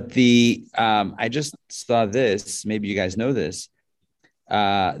 But I just saw this. Maybe you guys know this.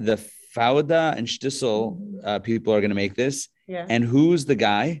 The Fauda and Shtisel people are going to make this. Yeah. And who's the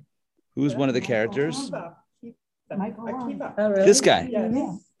guy? Who's one of the characters? Really? This guy.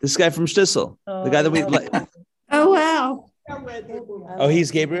 Yeah. This guy from Shtisel. The guy that we like. Oh, wow. Oh,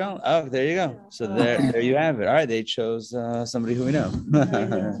 he's Gabriel? Oh, there you go. So there you have it. All right, they chose somebody who we know.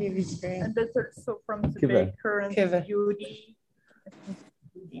 And that's also from the Kiva. Baker and Kiva. Beauty.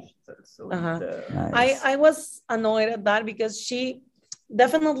 Nice. I was annoyed at that because she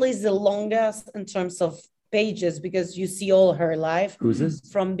definitely is the longest in terms of pages because you see all her life. Who's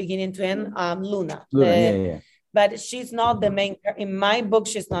this? From beginning to end. Luna. Luna, yeah. But she's not the main. In my book,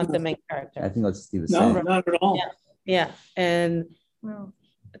 she's not the main character. I think let's see the No, same. not at all. Yeah, and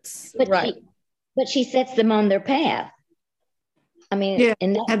it's right. But she sets them on their path. I mean, Yeah.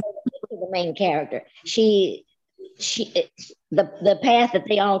 and that's the main character. The path that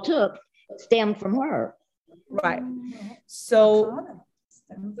they all took stemmed from her. Right. So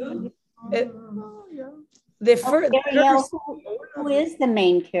the first. Ariel, who is the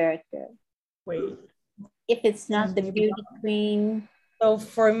main character? Wait. If it's not the beauty queen. So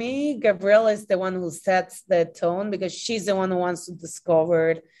for me, Gabriela is the one who sets the tone because she's the one who wants to discover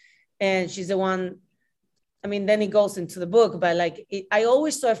it. And she's the one, I mean, then it goes into the book, but like, I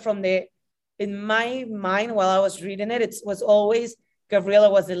always saw it from in my mind while I was reading it, it was always Gabriela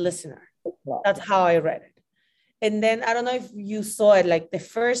was the listener. That's how I read it. And then I don't know if you saw it, like the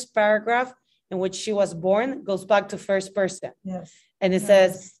first paragraph in which she was born goes back to first person. Yes. And it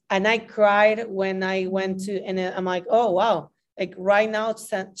says, and I cried when I went to, and I'm like, oh, wow. Like right now,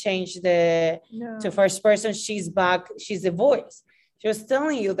 it's changed to first person. She's back. She's the voice. She was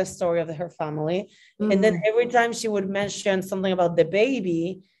telling you the story of her family. And then every time she would mention something about the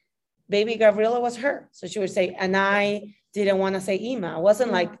baby Gabriela was her. So she would say, and I didn't want to say Ima. It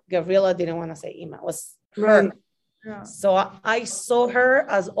wasn't like Gabriela didn't want to say Ima. It was her. Right. Yeah. So I saw her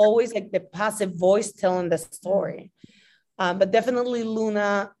as always like the passive voice telling the story. But definitely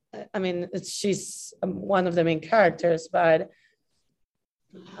Luna, I mean, she's one of the main characters, but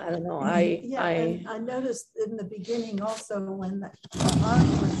I don't know. I noticed in the beginning also when the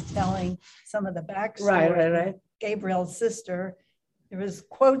aunt was telling some of the backstory, right. Gabriel's sister, there was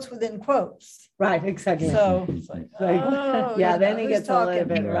quotes within quotes. Right, exactly. So it's like, then it gets a little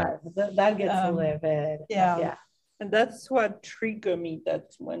bit, right. That gets a little bit. Yeah. And that's what triggered me,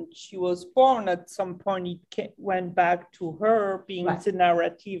 that when she was born, at some point it went back to her being the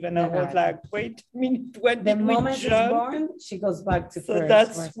narrative. And I was like, wait a minute, when the moment she's born, she goes back to so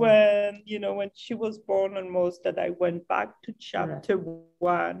that's when, when she was born almost, that I went back to chapter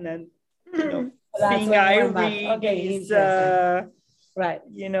 1 and, seeing Irene is, right.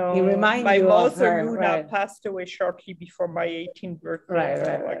 He my mother, Luna, passed away shortly before my 18th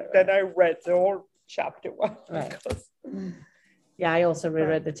birthday. Then I read the whole chapter 1. Yeah, I also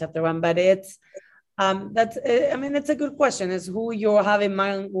reread the chapter 1, but it's it's a good question. Is who you have in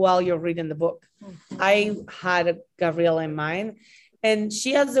mind while you're reading the book. I had Gabriela in mind, and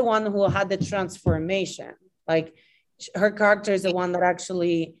she is the one who had the transformation. Like her character is the one that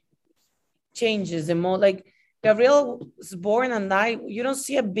actually changes the most. Like Gabriel was born and died. You don't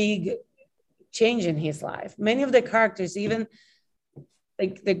see a big change in his life. Many of the characters, even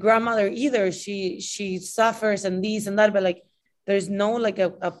like the grandmother either, she suffers and this and that, but like there's no like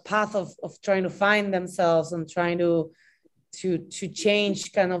a path of trying to find themselves and trying to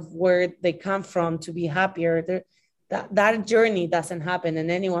change kind of where they come from to be happier. That journey doesn't happen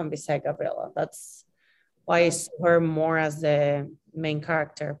in anyone beside Gabriela. That's why I saw her more as the main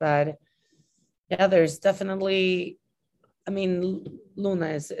character. But yeah, there's definitely, I mean, Luna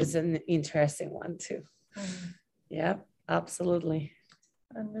is an interesting one too. Yeah, absolutely.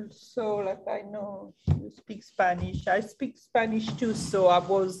 And also, like, I know you speak Spanish. I speak Spanish too, so I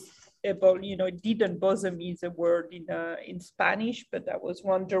was able, it didn't bother me the word in Spanish, but I was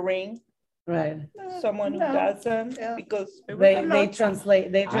wondering, someone who doesn't, because they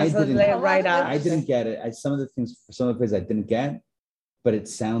translate right out. I didn't get it. Some of the things I didn't get, but it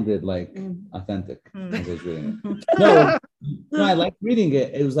sounded like authentic as I was reading it. No, I liked reading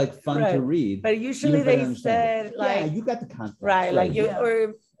it. It was like fun to read. But usually they said like, you got the context. Right, like you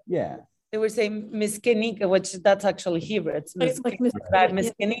or they would say Miskenika, which that's actually Hebrew. It's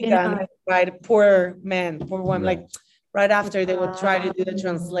Miskenika, right? Poor man, poor woman. Like right after they would try to do the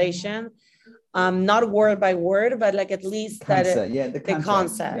translation. Not word by word, but like at least concept. The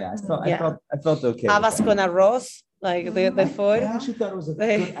concept. Yeah, I felt okay. Habas con arroz, like the food. I actually thought it was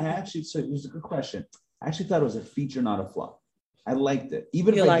it was a good question. I actually thought it was a feature, not a flaw. I liked it.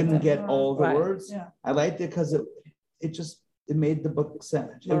 Even if I didn't get all the words, I liked it because it made the book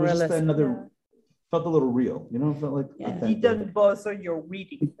sense. It was just felt a little real, It felt like it didn't bother your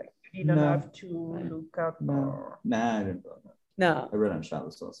reading. You didn't have to look up. Nah, I didn't bother. No. I read on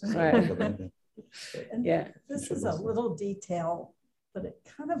Shabbos also. This is a little detail, but it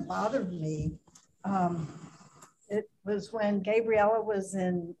kind of bothered me. It was when Gabriella was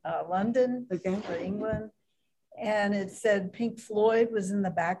in London or England, and it said Pink Floyd was in the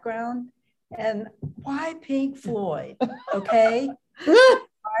background. And why Pink Floyd? Okay.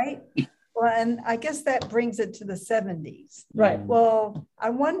 Right. Well, and I guess that brings it to the 70s. Right. Well, I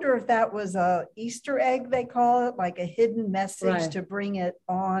wonder if that was a Easter egg, they call it, like a hidden message to bring it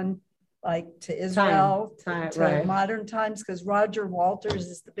on, like to Israel, to modern times, because Roger Walters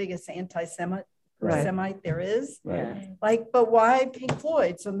is the biggest anti-Semite there is. Right. Like, but why Pink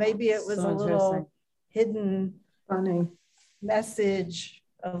Floyd? So maybe it was a little hidden message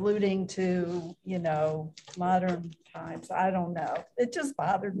alluding to, you know, modern times. I don't know. It just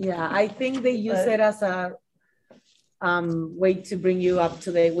bothered me. Yeah, I think they use it as a way to bring you up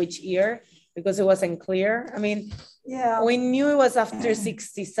to date which year, because it wasn't clear. I mean, we knew it was after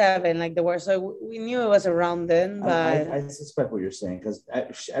 67, like the war, so we knew it was around then. But I suspect what you're saying, because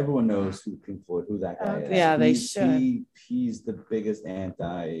everyone knows who Pink Floyd, who that guy is. Yeah, they should. He's the biggest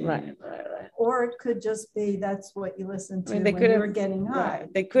anti. Right. Or it could just be that's what you listened to when you were getting high.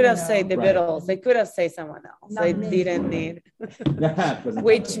 Right. They could have said the Beatles. They could have said someone else. They didn't need.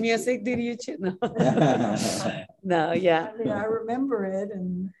 Which music did you choose? No. No, yeah. I mean, I remember it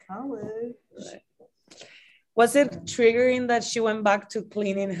in college. Right. Was it triggering that she went back to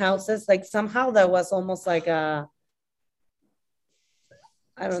cleaning houses? Like somehow that was almost like I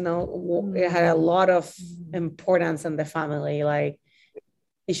don't know, it had a lot of importance in the family. Like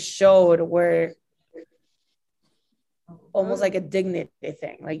it showed where almost like a dignity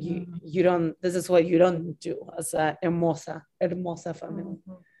thing. Like you don't, this is what you don't do as a hermosa family.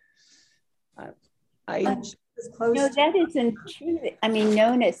 No, that isn't true. I mean,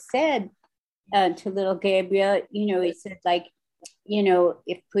 Nona said to little Gabriel, you know, he said, like, you know,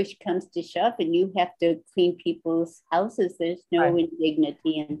 if push comes to shove and you have to clean people's houses, there's no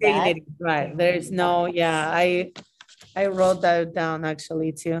indignity in that. Right. There's no, I wrote that down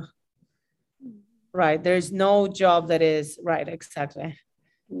actually too. Right. There's no job that is right. Exactly.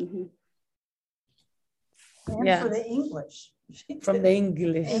 And for the English. From the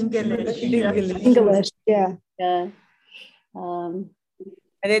English. Yeah.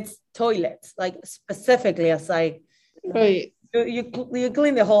 And it's toilets, like specifically as like, you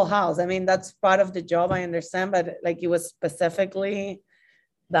clean the whole house. I mean, that's part of the job, I understand, but like it was specifically,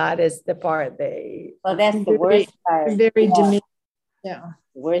 that is the part well, that's the worst part. Very demeaning. Yeah.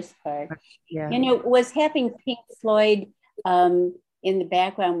 Worst part. Yeah. You know, was having Pink Floyd in the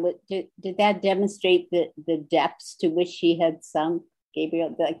background, did that demonstrate the depths to which she had sunk,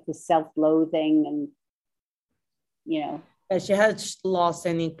 Gabriel, like the self-loathing and, you know? She had lost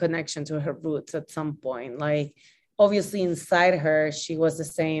any connection to her roots at some point. Like, obviously inside her, she was the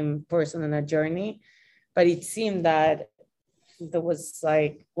same person in a journey, but it seemed that there was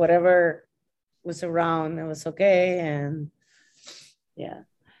like whatever was around, it was okay. And yeah,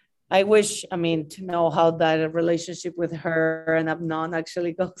 I wish, I mean, to know how that relationship with her and Abnon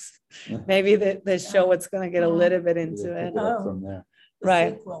actually goes. Maybe the show it's going to get a little bit into it. From there.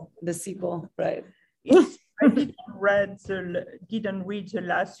 Right. The sequel, right. I didn't read the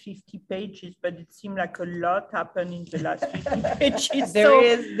last 50 pages, but it seemed like a lot happened in the last 50 pages.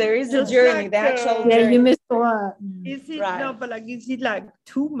 There is a journey, like, the actual journey. You missed a lot. Is it no, but like, is it like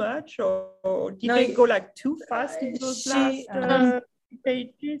too much, or did they go like too fast in those last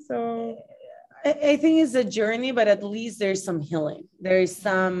pages? Or I think it's a journey, but at least there's some healing. There is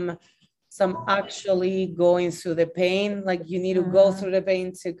some actually going through the pain. Like you need to go through the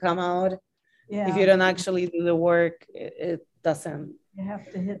pain to come out. Yeah. If you don't actually do the work, it doesn't. You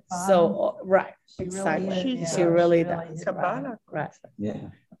have to hit bottom. So right, exactly. She really does. Right.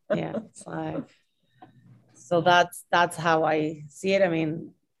 Yeah. Yeah. It's like, so that's how I see it. I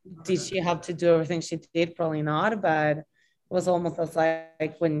mean, did she have to do everything she did? Probably not, but it was almost as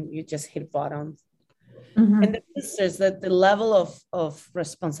like when you just hit bottom. And the sisters, that the level of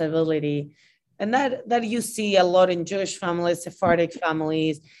responsibility, and that you see a lot in Jewish families, Sephardic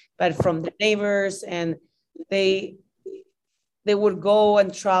families, but from the neighbors, and they would go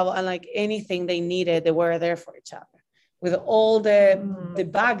and travel, and like anything they needed, they were there for each other with all the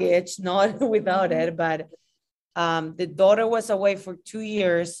baggage, not without it. But the daughter was away for 2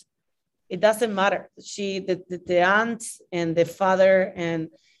 years. It doesn't matter. The aunt and the father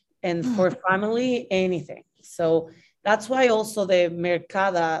and for family, anything. So that's why also the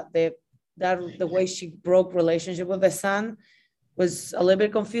mercada, the way she broke relationship with the son was a little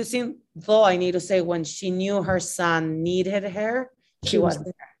bit confusing, though I need to say when she knew her son needed her, she was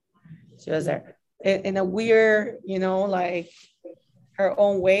there. She was there in a weird, like her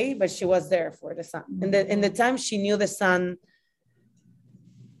own way, but she was there for the son. And in the time she knew the son,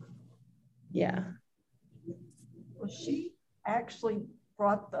 yeah. she actually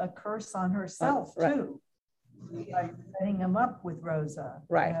brought the curse on herself too, by setting him up with Rosa,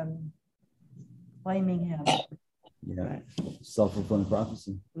 and blaming him. Yeah, self-fulfilling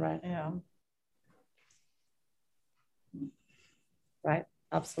prophecy. Yeah. Right,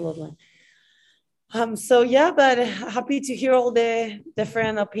 absolutely. So yeah, but happy to hear all the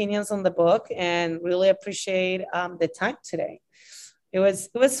different opinions on the book, and really appreciate the time today. It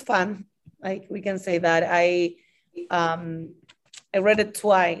was fun. Like, we can say that I read it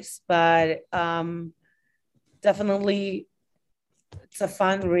twice, but definitely it's a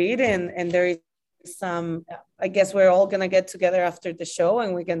fun read, and there is some. I guess we're all gonna get together after the show,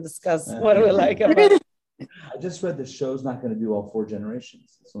 and we can discuss what we like about it. I just read the show's not going to do all 4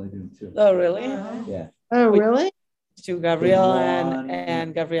 generations. It's only doing 2. Oh, really? Yeah. Oh, really? To Gabriela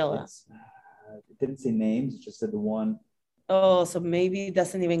and Gabriela. It didn't say names. It just said the one. Oh, so maybe it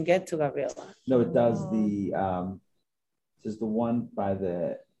doesn't even get to Gabriela. No, it does. Says the one by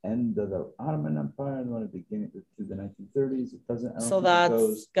the end of the Ottoman Empire and the one at the beginning through the 1930s. It doesn't. So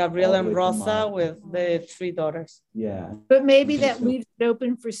that's Gabriela and Rosa with the 3 daughters. Yeah. But maybe that leaves it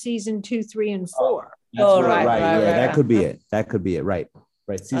open for season 2, 3, and 4. Right. That could be it. That could be it. Right.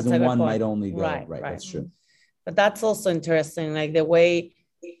 Season 1 might only go. Right. That's true. But that's also interesting. Like the way,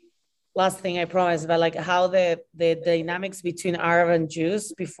 last thing I promised, but like how the dynamics between Arab and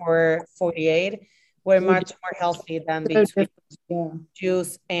Jews before 48 were much more healthy than between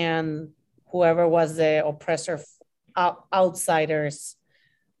Jews and whoever was the oppressor outsiders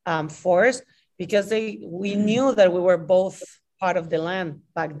force, because we knew that we were both part of the land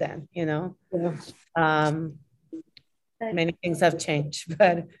back then, you know. Many things have changed,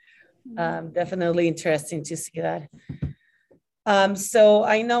 but definitely interesting to see that. So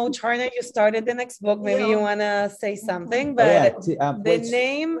I know, Charna, you started the next book. Maybe you want to say something, but the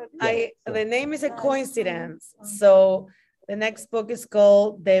name is a coincidence. So the next book is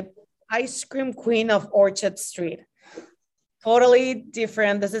called The Ice Cream Queen of Orchard Street. Totally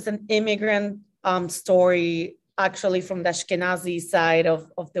different. This is an immigrant story, actually from the Ashkenazi side of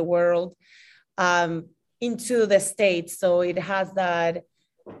the world into the States. So it has that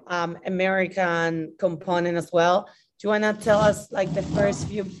American component as well. Do you want to tell us like the first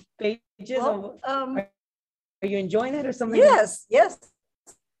few pages? Are you enjoying it or something? Yes.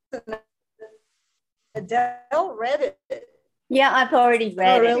 Adele read it. Yeah, I've already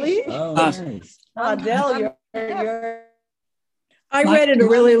read it. Really? Oh, nice. Adele, you're I read it a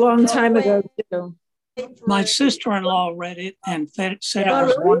really long time ago too. My sister-in-law read it and said it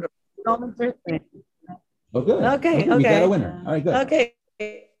was wonderful. Oh, good. Okay. We got a winner. All right, good. Okay,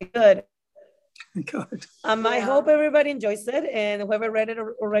 good. Good. I hope everybody enjoys it, and whoever read it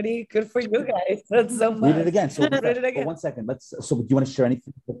already, good for you guys. That's so fun. Read it again. So read it again. 1 second. So do you want to share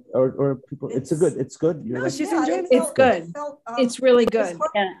anything, or people? It's good. You're like, she's enjoying it. It's good. It's really good.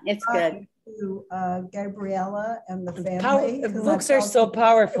 Yeah, it's good. To Gabriela and the family. Books are so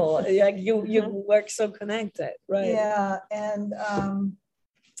powerful. Like you work so connected, right? Yeah, and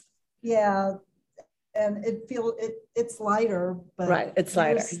and it's lighter, but it's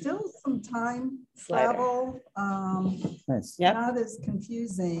lighter. There's still some time travel. nice. Not as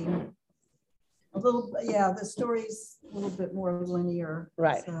confusing. A little, the story's a little bit more linear.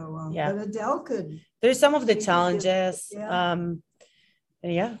 Right. So, but Adele could. There's some of the challenges.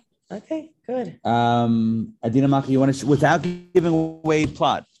 Okay, good. Adina Maka, you want to, without giving away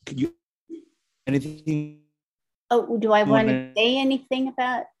plot, could you anything? Oh, do I want to say anything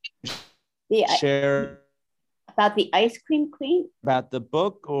about the share about the Ice Cream Queen? About the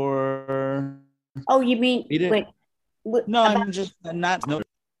book, or? Oh, you mean wait? No, I'm just not. No.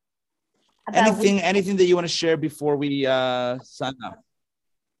 Anything that you want to share before we sign up?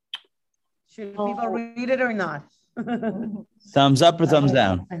 Should people read it or not? Thumbs up or thumbs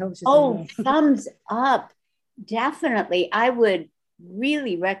down? I hope thumbs up. Definitely. I would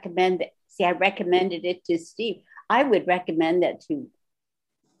really recommend it. See, I recommended it to Steve. I would recommend that to.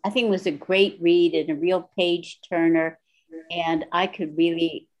 I think it was a great read and a real page turner. And I could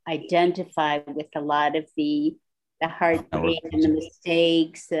really identify with a lot of the heartbreak and the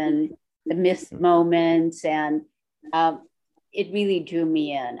mistakes and the missed moments. And it really drew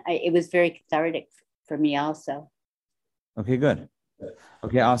me in. It was very cathartic for me also. Okay, good.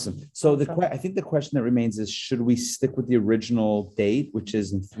 Okay, awesome. So I think the question that remains is, should we stick with the original date, which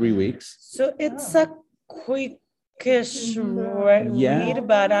is in 3 weeks? So it's a quickish read,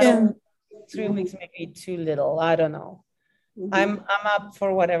 but I don't. 3 weeks may be too little. I don't know. I'm up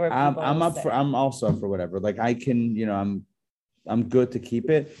for whatever. I'm also up for whatever. Like I can, I'm good to keep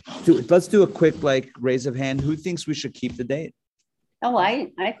it. Let's do a quick raise of hand. Who thinks we should keep the date? Oh,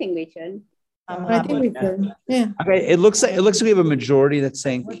 I think we should. I think we could. Yeah. Okay, it looks like we have a majority that's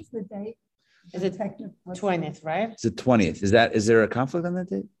saying What's the date? Is it 20th, right? it's the 20th. Is there a conflict on that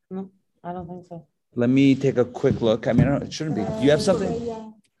date? No, I don't think so. Let me take a quick look. I mean, it shouldn't be. Do you have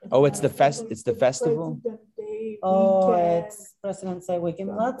something? Oh, it's the festival. Oh, it's President's Day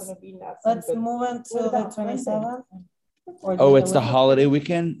weekend. Let's move into the 27th. Oh, it's the holiday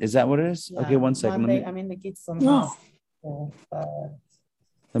weekend. Is that what it is? Okay, one second. Monday, I mean, the kids don't No.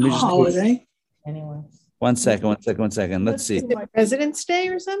 Let me just Holiday. anyway. one second. Let's see. President's Day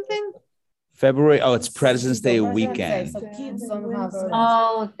or something? February. Oh, it's President's Day President's Day, weekend. So kids don't have.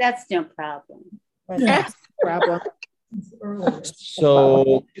 Oh, that's no problem. That's the problem.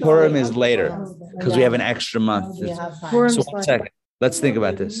 So Purim is later because we have an extra month. We have time. Purim's So one second. Let's think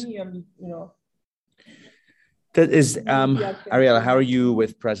about this. That is Ariela, how are you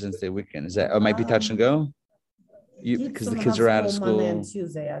with President's Day weekend? Is that it might be touch and go? You because the kids are out of school. Monday and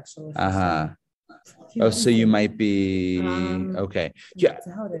Tuesday, actually. Oh, so you might be okay. Yeah.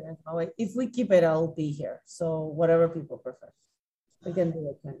 If we keep it, I'll be here. So whatever people prefer, we can do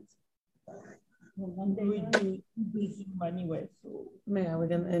it. Yeah, we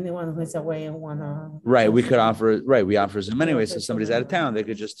can. Anyone who's away and wanna. Right, we could offer. Right, we offer Zoom anyway. So if somebody's out of town, they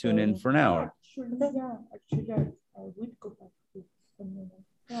could just tune in for an hour.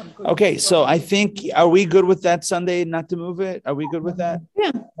 Okay, so I think are we good with that Sunday? Not to move it. Are we good with that?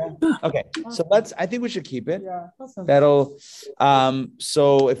 Yeah. Okay, so I think we should keep it. Awesome. That'll.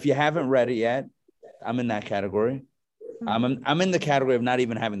 So if you haven't read it yet, I'm in that category. I'm in the category of not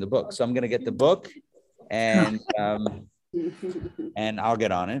even having the book. So I'm gonna get the book, and I'll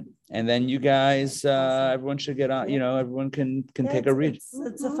get on it. And then you guys, everyone should get on. You know, everyone can take a read.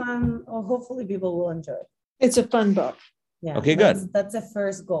 It's a fun. Hopefully, people will enjoy it. It's a fun book. Yeah. Okay, good. That's the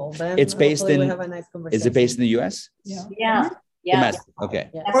first goal. Then It's based in. we have a nice conversation. Is it based in the U.S.? Yeah. Domestic.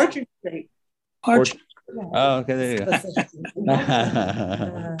 Okay. Yeah. Orchard Street. Oh, okay. There you go.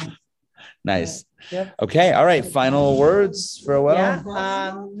 Nice. Yep. Okay. All right. Final words for Yeah.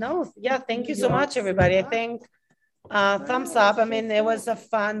 No. Yeah. Thank you so much, everybody. I think thumbs up. I mean, it was a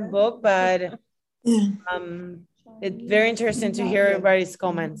fun book, but it's very interesting to hear everybody's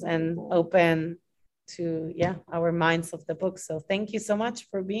comments and open to our minds of the book. So thank you so much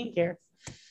for being here.